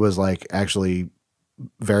journalist, he was like actually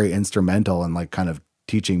very instrumental in like kind of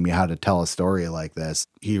teaching me how to tell a story like this.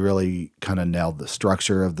 He really kind of nailed the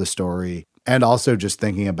structure of the story, and also just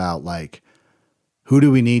thinking about like, who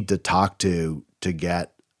do we need to talk to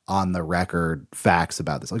get on the record facts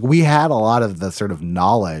about this? Like we had a lot of the sort of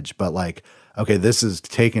knowledge, but like, okay, this is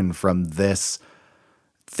taken from this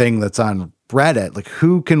thing that's on Reddit. Like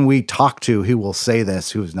who can we talk to who will say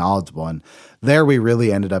this, who's knowledgeable? And there we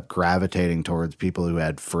really ended up gravitating towards people who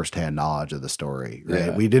had firsthand knowledge of the story, right?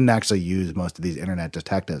 Yeah. We didn't actually use most of these internet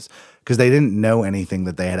detectives because they didn't know anything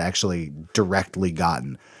that they had actually directly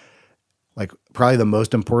gotten. Like probably the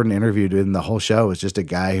most important interview in the whole show was just a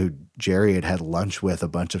guy who Jerry had lunch with a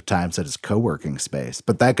bunch of times at his co-working space.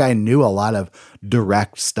 But that guy knew a lot of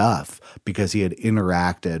direct stuff because he had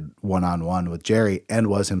interacted one-on-one with Jerry and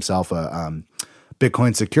was himself a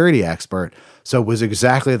Bitcoin security expert. So was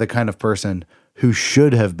exactly the kind of person who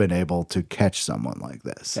should have been able to catch someone like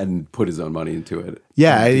this. And put his own money into it.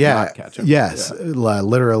 Yeah, yeah. Catch him. Yes, yeah.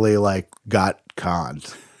 Literally like got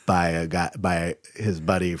conned by his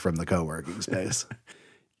buddy from the co-working space.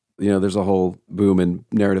 You know, there's a whole boom in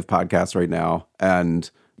narrative podcasts right now,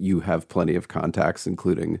 and you have plenty of contacts,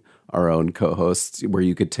 including our own co-hosts, where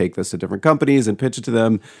you could take this to different companies and pitch it to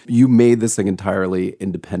them. You made this thing entirely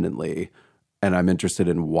independently, and I'm interested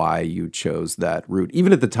in why you chose that route.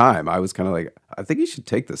 Even at the time, I was kind of like, I think you should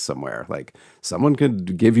take this somewhere. Like, someone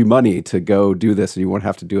could give you money to go do this, and you won't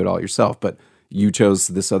have to do it all yourself, but you chose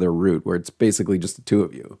this other route where it's basically just the two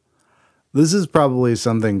of you. This is probably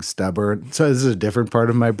something stubborn. So this is a different part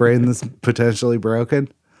of my brain that's potentially broken.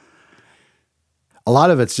 A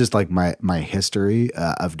lot of it's just like my history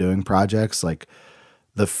of doing projects. Like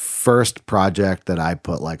the first project that I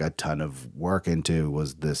put like a ton of work into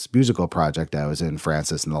was this musical project I was in,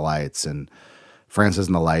 Francis and the Lights. And Francis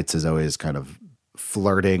and the Lights is always kind of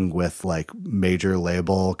flirting with like major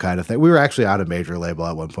label kind of thing. We were actually on a major label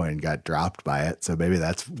at one point and got dropped by it. So maybe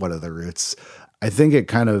that's one of the roots. I think it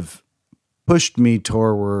kind of pushed me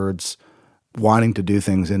towards wanting to do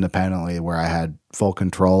things independently where I had full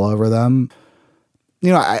control over them.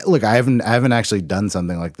 You know, I haven't actually done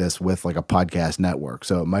something like this with like a podcast network.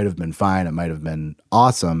 So it might have been fine. It might have been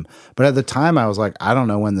awesome. But at the time I was like, I don't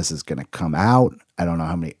know when this is going to come out. I don't know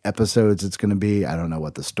how many episodes it's going to be. I don't know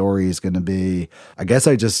what the story is going to be. I guess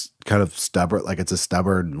I just kind of it's a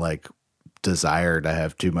stubborn like desire to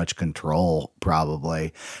have too much control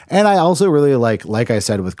probably. And I also really like I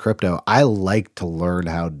said with crypto, I like to learn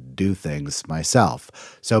how to do things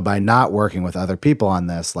myself. So by not working with other people on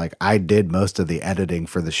this, like I did most of the editing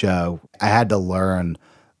for the show. I had to learn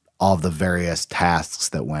all the various tasks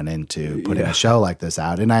that went into putting a show like this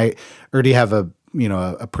out. And I already have a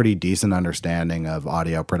pretty decent understanding of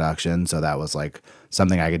audio production. So that was like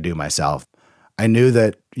something I could do myself. I knew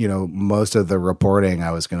that, most of the reporting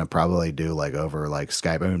I was going to probably do like over like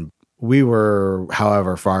Skype. I mean, we were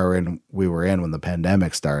however far in we were in when the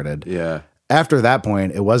pandemic started. Yeah. After that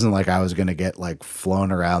point, it wasn't like I was going to get like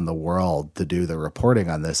flown around the world to do the reporting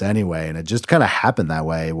on this anyway. And it just kind of happened that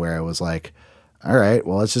way where it was like, all right,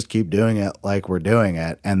 well, let's just keep doing it like we're doing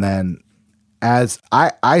it. And then as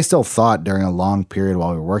I still thought during a long period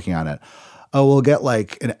while we were working on it, oh, we'll get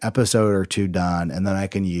like an episode or two done and then I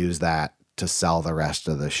can use that to sell the rest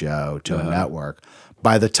of the show to a network.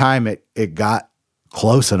 By the time it got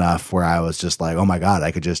close enough where I was just like, oh my God,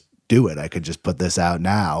 I could just do it. I could just put this out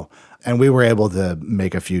now. And we were able to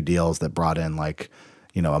make a few deals that brought in like,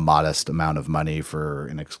 a modest amount of money for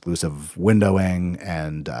an exclusive windowing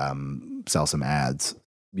and sell some ads.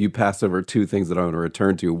 You passed over two things that I want to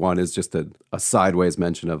return to. One is just a sideways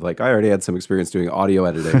mention of like, I already had some experience doing audio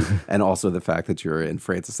editing and also the fact that you're in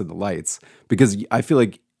Francis and the Lights, because I feel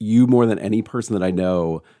like you more than any person that I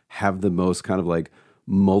know have the most kind of like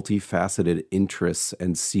multifaceted interests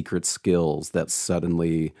and secret skills that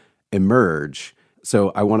suddenly emerge.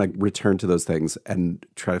 So I want to return to those things and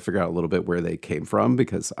try to figure out a little bit where they came from,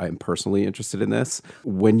 because I'm personally interested in this.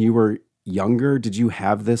 When you were younger, did you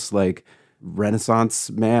have this like Renaissance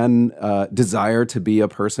man desire to be a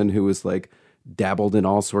person who was like dabbled in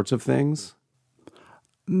all sorts of things?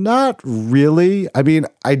 Not really. I mean,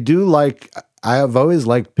 I have always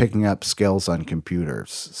liked picking up skills on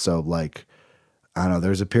computers. So like, I don't know,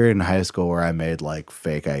 there's a period in high school where I made like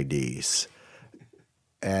fake IDs.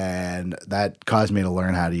 And that caused me to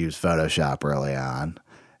learn how to use Photoshop early on.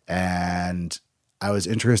 And I was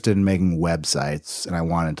interested in making websites and I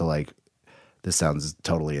wanted to like, this sounds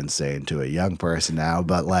totally insane to a young person now,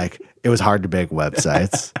 but like it was hard to make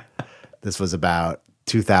websites. This was about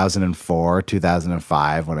 2004,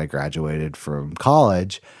 2005 when I graduated from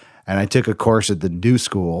college. And I took a course at the New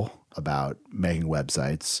School about making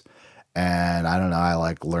websites. And I don't know, I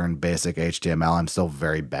like learned basic HTML. I'm still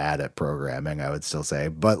very bad at programming, I would still say.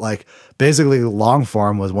 But like basically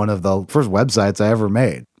Longform was one of the first websites I ever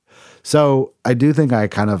made. So I do think I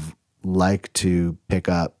kind of like to pick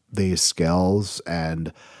up these skills.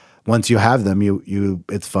 And once you have them,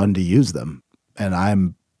 it's fun to use them. And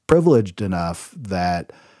I'm privileged enough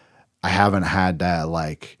that I haven't had to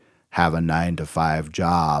like have a 9-to-5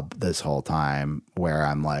 job this whole time where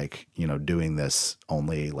I'm like, doing this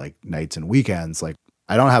only like nights and weekends. Like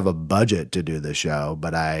I don't have a budget to do the show,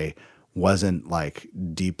 but I wasn't like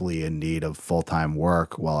deeply in need of full-time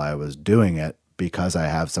work while I was doing it because I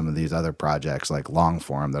have some of these other projects like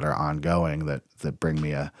Longform that are ongoing that bring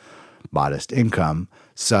me a modest income.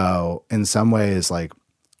 So in some ways, like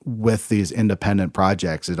with these independent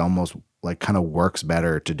projects, it almost like kind of works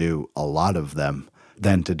better to do a lot of them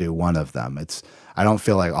than to do one of them. I don't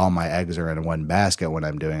feel like all my eggs are in one basket when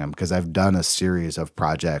I'm doing them, because I've done a series of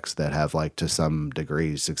projects that have like to some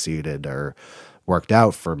degree succeeded or worked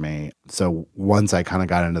out for me. So once I kind of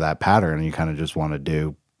got into that pattern, you kind of just want to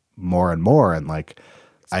do more and more. And like,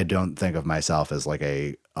 I don't think of myself as like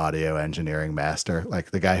a audio engineering master.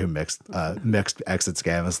 Like the guy who mixed Exit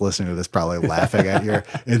Scam is listening to this probably laughing at your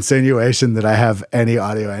insinuation that I have any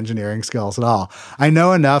audio engineering skills at all. I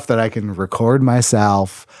know enough that I can record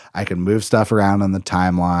myself. I can move stuff around on the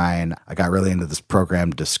timeline. I got really into this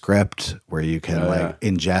program Descript where you can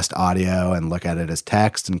ingest audio and look at it as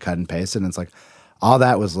text and cut and paste it. And it's like all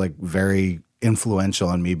that was like very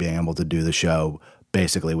influential in me being able to do the show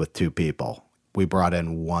basically with 2 people. We brought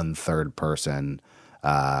in one third person,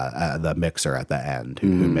 the mixer at the end who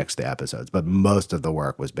mixed the episodes. But most of the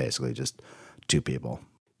work was basically just 2 people.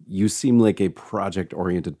 You seem like a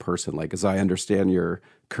project-oriented person. Like, as I understand your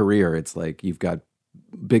career, it's like you've got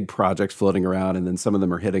big projects floating around, and then some of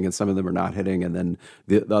them are hitting and some of them are not hitting, and then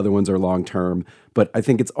the other ones are long-term. But I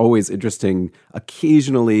think it's always interesting.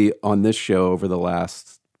 Occasionally on this show over the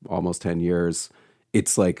last almost 10 years,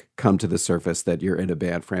 it's like come to the surface that you're in a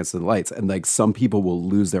band, Francis and the Lights. And like some people will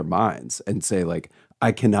lose their minds and say like,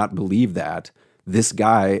 I cannot believe that this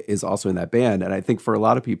guy is also in that band. And I think for a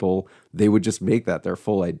lot of people, they would just make that their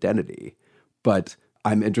full identity. But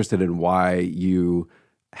I'm interested in why you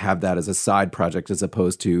have that as a side project as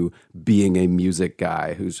opposed to being a music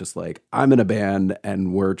guy who's just like, I'm in a band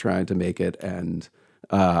and we're trying to make it, and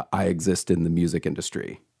I exist in the music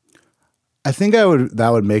industry. I think that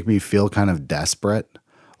would make me feel kind of desperate.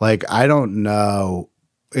 Like, I don't know,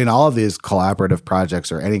 in all of these collaborative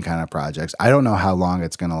projects or any kind of projects, I don't know how long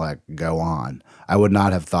it's going to like go on. I would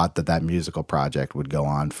not have thought that musical project would go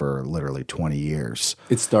on for literally 20 years.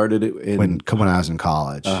 It started when I was in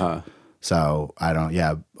college. So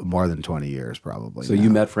more than 20 years probably. So now. You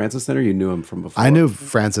met Francis then, or you knew him from before? I knew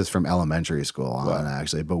Francis from elementary school on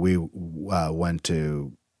actually, but we went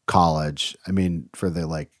to college. I mean, for the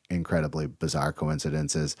like incredibly bizarre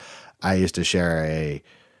coincidences, I used to share a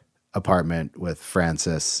apartment with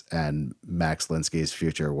Francis and Max Linsky's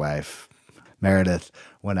future wife, Meredith,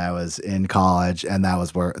 when I was in college, and that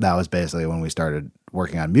was basically when we started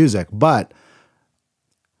working on music. But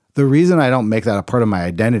the reason I don't make that a part of my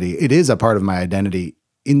identity, it is a part of my identity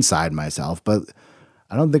inside myself, but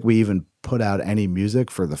I don't think we even put out any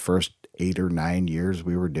music for the first 8 or 9 years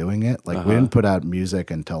we were doing it. Like we didn't put out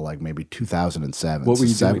music until like maybe 2007. What were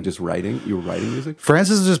you doing? Just writing? You were writing music?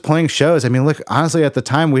 Francis was just playing shows. I mean, look, honestly, at the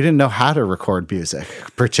time we didn't know how to record music.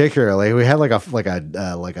 Particularly, we had like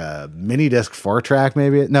a mini disc 4-track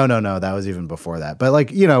maybe. No, that was even before that. But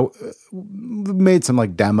like, you know, made some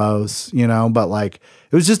like demos, you know, but like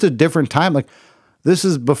it was just a different time. Like this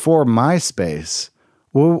is before MySpace.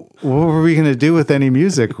 What were we going to do with any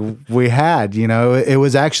music we had? You know, it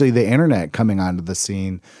was actually the internet coming onto the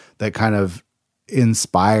scene that kind of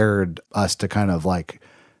inspired us to kind of like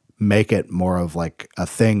make it more of like a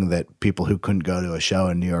thing that people who couldn't go to a show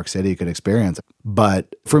in New York City could experience.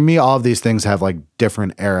 But for me, all of these things have like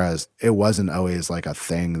different eras. It wasn't always like a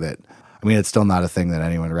thing that, I mean, it's still not a thing that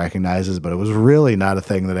anyone recognizes, but it was really not a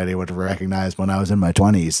thing that anyone would recognize when I was in my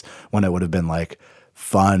 20s, when it would have been like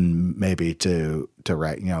fun maybe to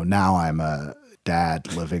write. You know, now I'm a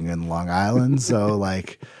dad living in Long Island, so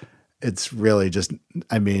like it's really just,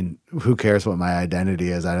 I mean, who cares what my identity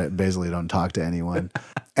is? I basically don't talk to anyone.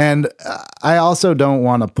 And I also don't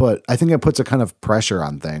want to I think it puts a kind of pressure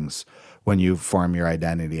on things when you form your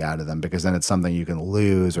identity out of them, because then it's something you can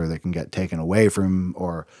lose or that can get taken away from,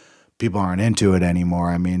 or people aren't into it anymore.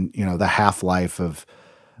 I mean, you know, the half-life of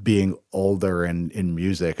being older in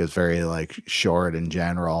music is very like short in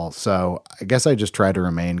general. So I guess I just try to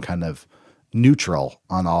remain kind of neutral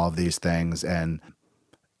on all of these things. And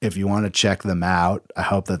if you want to check them out, I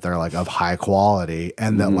hope that they're like of high quality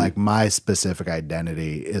and that like my specific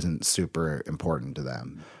identity isn't super important to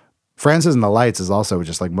them. Francis and the Lights is also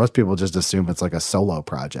just like, most people just assume it's like a solo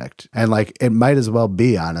project. And like, it might as well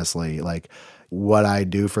be, honestly. Like, what I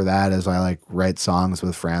do for that is I like write songs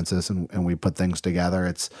with Francis and we put things together.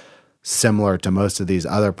 It's similar to most of these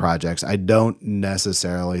other projects. I don't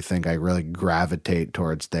necessarily think I really gravitate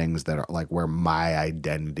towards things that are like where my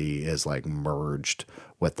identity is like merged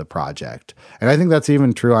with the project. And I think that's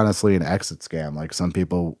even true, honestly, in Exit Scam. Like some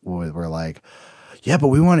people were like, yeah, but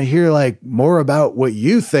we want to hear like more about what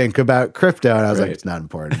you think about crypto. And I was like, it's not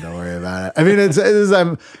important. Don't worry about it. I mean,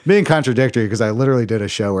 I'm being contradictory because I literally did a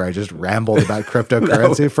show where I just rambled about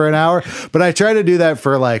cryptocurrency for an hour. But I try to do that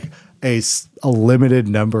for like a limited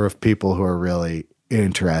number of people who are really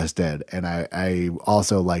interested. And I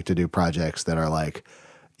also like to do projects that are like,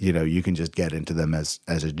 you know, you can just get into them as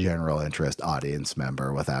a general interest audience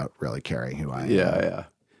member without really caring who I am. Yeah.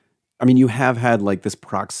 I mean, you have had like this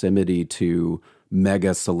proximity to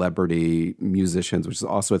mega celebrity musicians, which is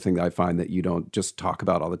also a thing that I find that you don't just talk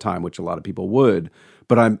about all the time, which a lot of people would.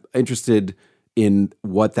 But I'm interested in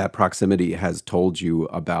what that proximity has told you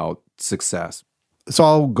about success. So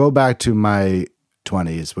I'll go back to my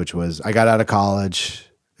 20s, which was I got out of college.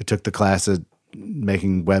 I took the class at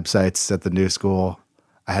making websites at the New School.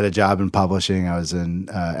 I had a job in publishing. I was an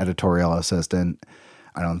editorial assistant.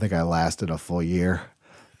 I don't think I lasted a full year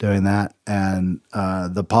doing that. And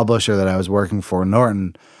the publisher that I was working for,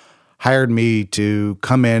 Norton, hired me to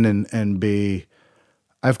come in and be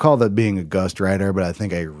I've called it being a ghostwriter, but I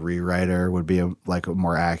think a rewriter would be a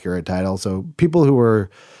more accurate title. So people who were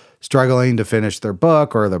struggling to finish their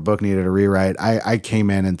book or their book needed a rewrite, I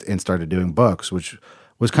came in and started doing books, which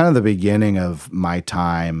was kind of the beginning of my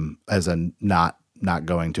time as a not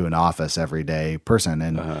going to an office every day person.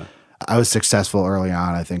 And I was successful early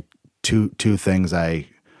on. I think two things I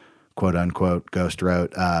quote unquote ghost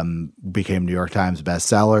wrote became New York Times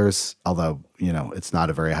bestsellers, although, it's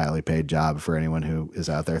not a very highly paid job for anyone who is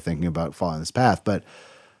out there thinking about following this path. But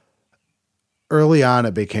early on,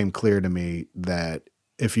 it became clear to me that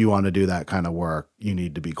if you want to do that kind of work, you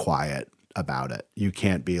need to be quiet about it. You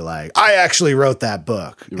can't be like, I actually wrote that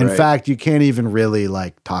book. Right. In fact, you can't even really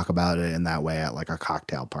talk about it in that way at a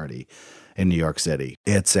cocktail party in New York City.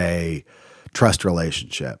 It's a trust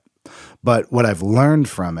relationship. But what I've learned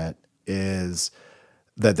from it is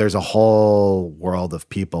that there's a whole world of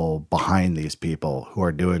people behind these people who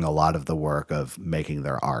are doing a lot of the work of making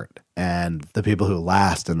their art. And the people who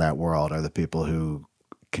last in that world are the people who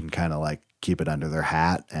can kind of keep it under their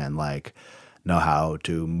hat and know how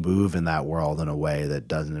to move in that world in a way that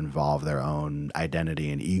doesn't involve their own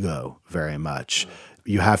identity and ego very much.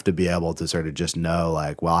 You have to be able to sort of just know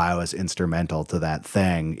well, I was instrumental to that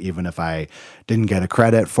thing, even if I didn't get a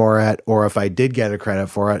credit for it, or if I did get a credit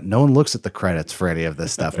for it, no one looks at the credits for any of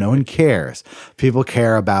this stuff. No one cares. People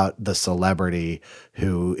care about the celebrity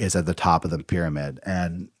who is at the top of the pyramid,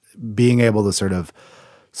 and being able to sort of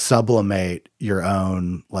sublimate your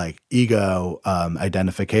own ego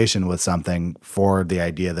identification with something for the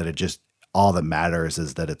idea that it just all that matters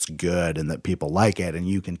is that it's good and that people like it, and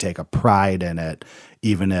you can take a pride in it,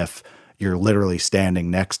 even if you're literally standing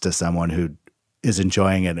next to someone who is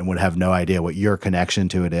enjoying it and would have no idea what your connection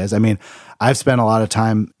to it is. I mean, I've spent a lot of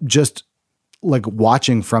time just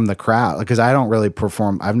watching from the crowd, because I don't really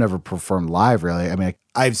perform. I've never performed live, really. I mean,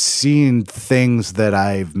 I've seen things that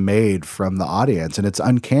I've made from the audience, and it's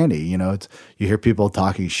uncanny. You hear people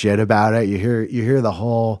talking shit about it. You hear the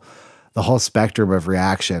whole spectrum of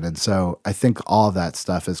reaction. And so I think all of that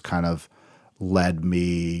stuff has kind of led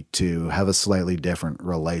me to have a slightly different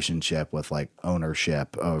relationship with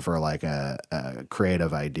ownership over a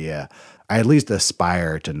creative idea. I at least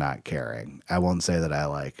aspire to not caring. I won't say that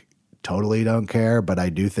I totally don't care, but I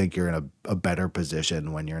do think you're in a better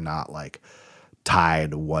position when you're not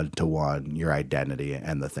tied one-to-one your identity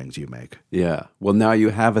and the things you make. Yeah. Well, now you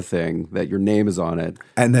have a thing that your name is on it.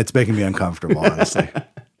 And that's making me uncomfortable, honestly.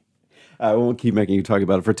 I won't keep making you talk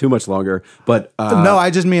about it for too much longer, but no, I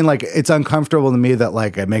just mean it's uncomfortable to me that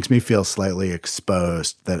it makes me feel slightly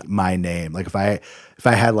exposed that my name, if I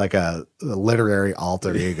had a literary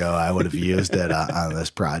alter ego, I would have used it on this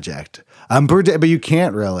project. But you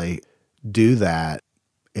can't really do that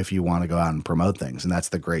if you want to go out and promote things, and that's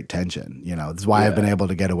the great tension. That's why I've been able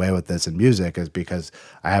to get away with this in music, is because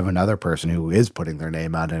I have another person who is putting their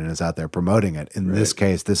name out and is out there promoting it. In this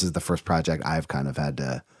case, this is the first project I've kind of had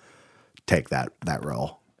to take that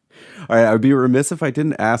role. All right, I would be remiss if I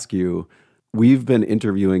didn't ask you, we've been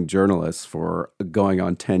interviewing journalists for going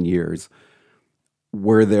on 10 years.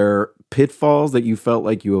 Were there pitfalls that you felt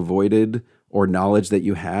like you avoided, or knowledge that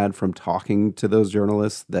you had from talking to those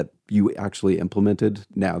journalists that you actually implemented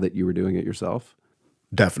now that you were doing it yourself?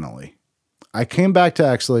 Definitely. I came back to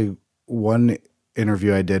actually one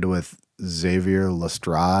interview I did with Xavier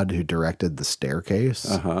Lestrade, who directed The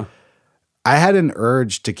Staircase. I had an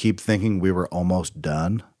urge to keep thinking we were almost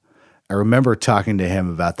done. I remember talking to him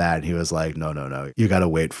about that, and he was like, no, you got to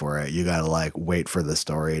wait for it. You got to wait for the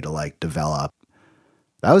story to develop.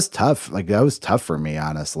 That was tough. That was tough for me,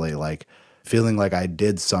 honestly. Feeling like I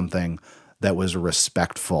did something that was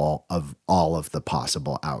respectful of all of the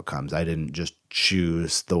possible outcomes. I didn't just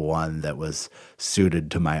choose the one that was suited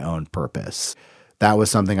to my own purpose. That was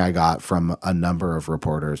something I got from a number of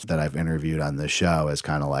reporters that I've interviewed on this show, is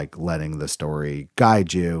kind of letting the story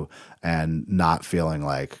guide you and not feeling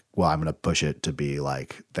well, I'm going to push it to be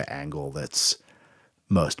the angle that's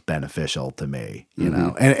most beneficial to me, you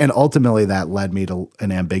know? And ultimately that led me to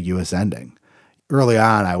an ambiguous ending. Early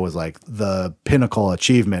on, I was the pinnacle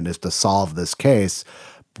achievement is to solve this case,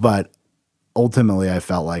 but ultimately I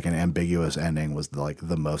felt like an ambiguous ending was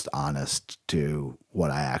the most honest to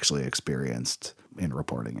what I actually experienced in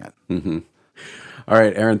reporting it. All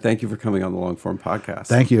right, Aaron, thank you for coming on the Long Form Podcast.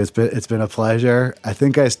 Thank you. It's been a pleasure. I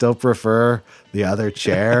think I still prefer the other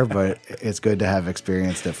chair, but it's good to have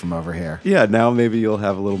experienced it from over here. Yeah, now maybe you'll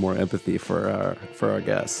have a little more empathy for our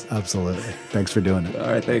guests. Absolutely. Thanks for doing it.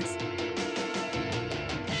 All right, thanks.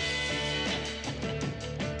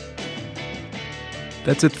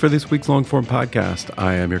 That's it for this week's Longform podcast.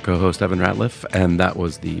 I am your co-host, Evan Ratliff, and that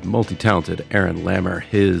was the multi-talented Aaron Lammer.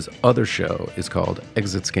 His other show is called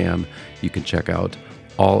Exit Scam. You can check out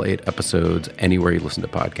all 8 episodes anywhere you listen to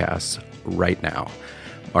podcasts right now.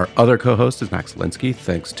 Our other co-host is Max Linsky.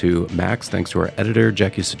 Thanks to Max. Thanks to our editor,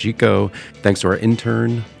 Jackie Sajiko. Thanks to our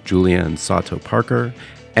intern, Julianne Sato Parker.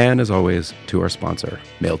 And as always, to our sponsor,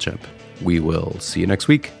 MailChimp. We will see you next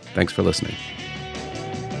week. Thanks for listening.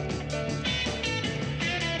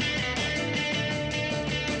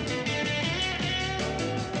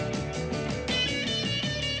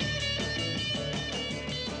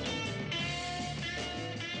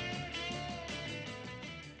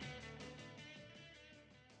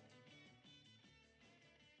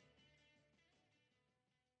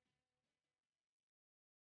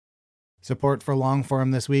 Support for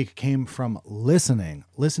Longform this week came from Listening.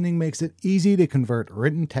 Listening makes it easy to convert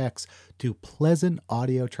written text to pleasant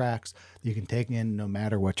audio tracks that you can take in no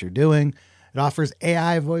matter what you're doing. It offers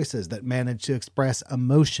AI voices that manage to express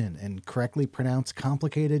emotion and correctly pronounce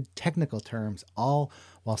complicated technical terms, all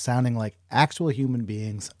while sounding like actual human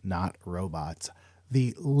beings, not robots.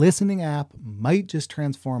 The Listening app might just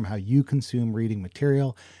transform how you consume reading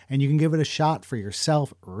material, and you can give it a shot for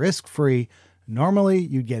yourself risk-free. Normally,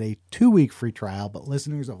 you'd get a 2-week free trial, but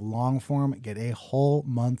listeners of Longform get a whole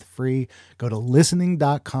month free. Go to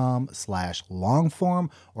listening.com/longform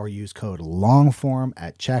or use code LONGFORM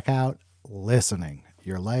at checkout. Listening.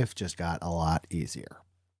 Your life just got a lot easier.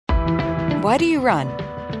 Why do you run?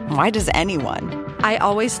 Why does anyone? I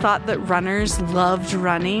always thought that runners loved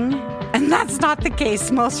running, and that's not the case.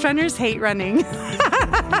 Most runners hate running,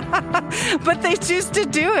 but they choose to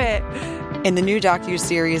do it. In the new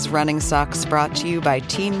docuseries Running Sucks, brought to you by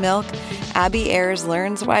Teen Milk, Abby Ayers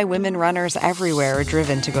learns why women runners everywhere are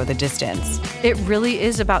driven to go the distance. It really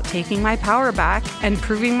is about taking my power back and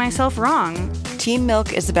proving myself wrong. Teen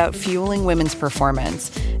Milk is about fueling women's performance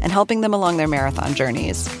and helping them along their marathon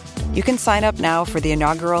journeys. You can sign up now for the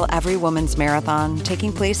inaugural Every Woman's Marathon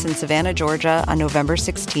taking place in Savannah, Georgia on November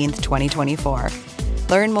 16th, 2024.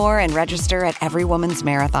 Learn more and register at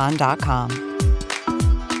everywomansmarathon.com.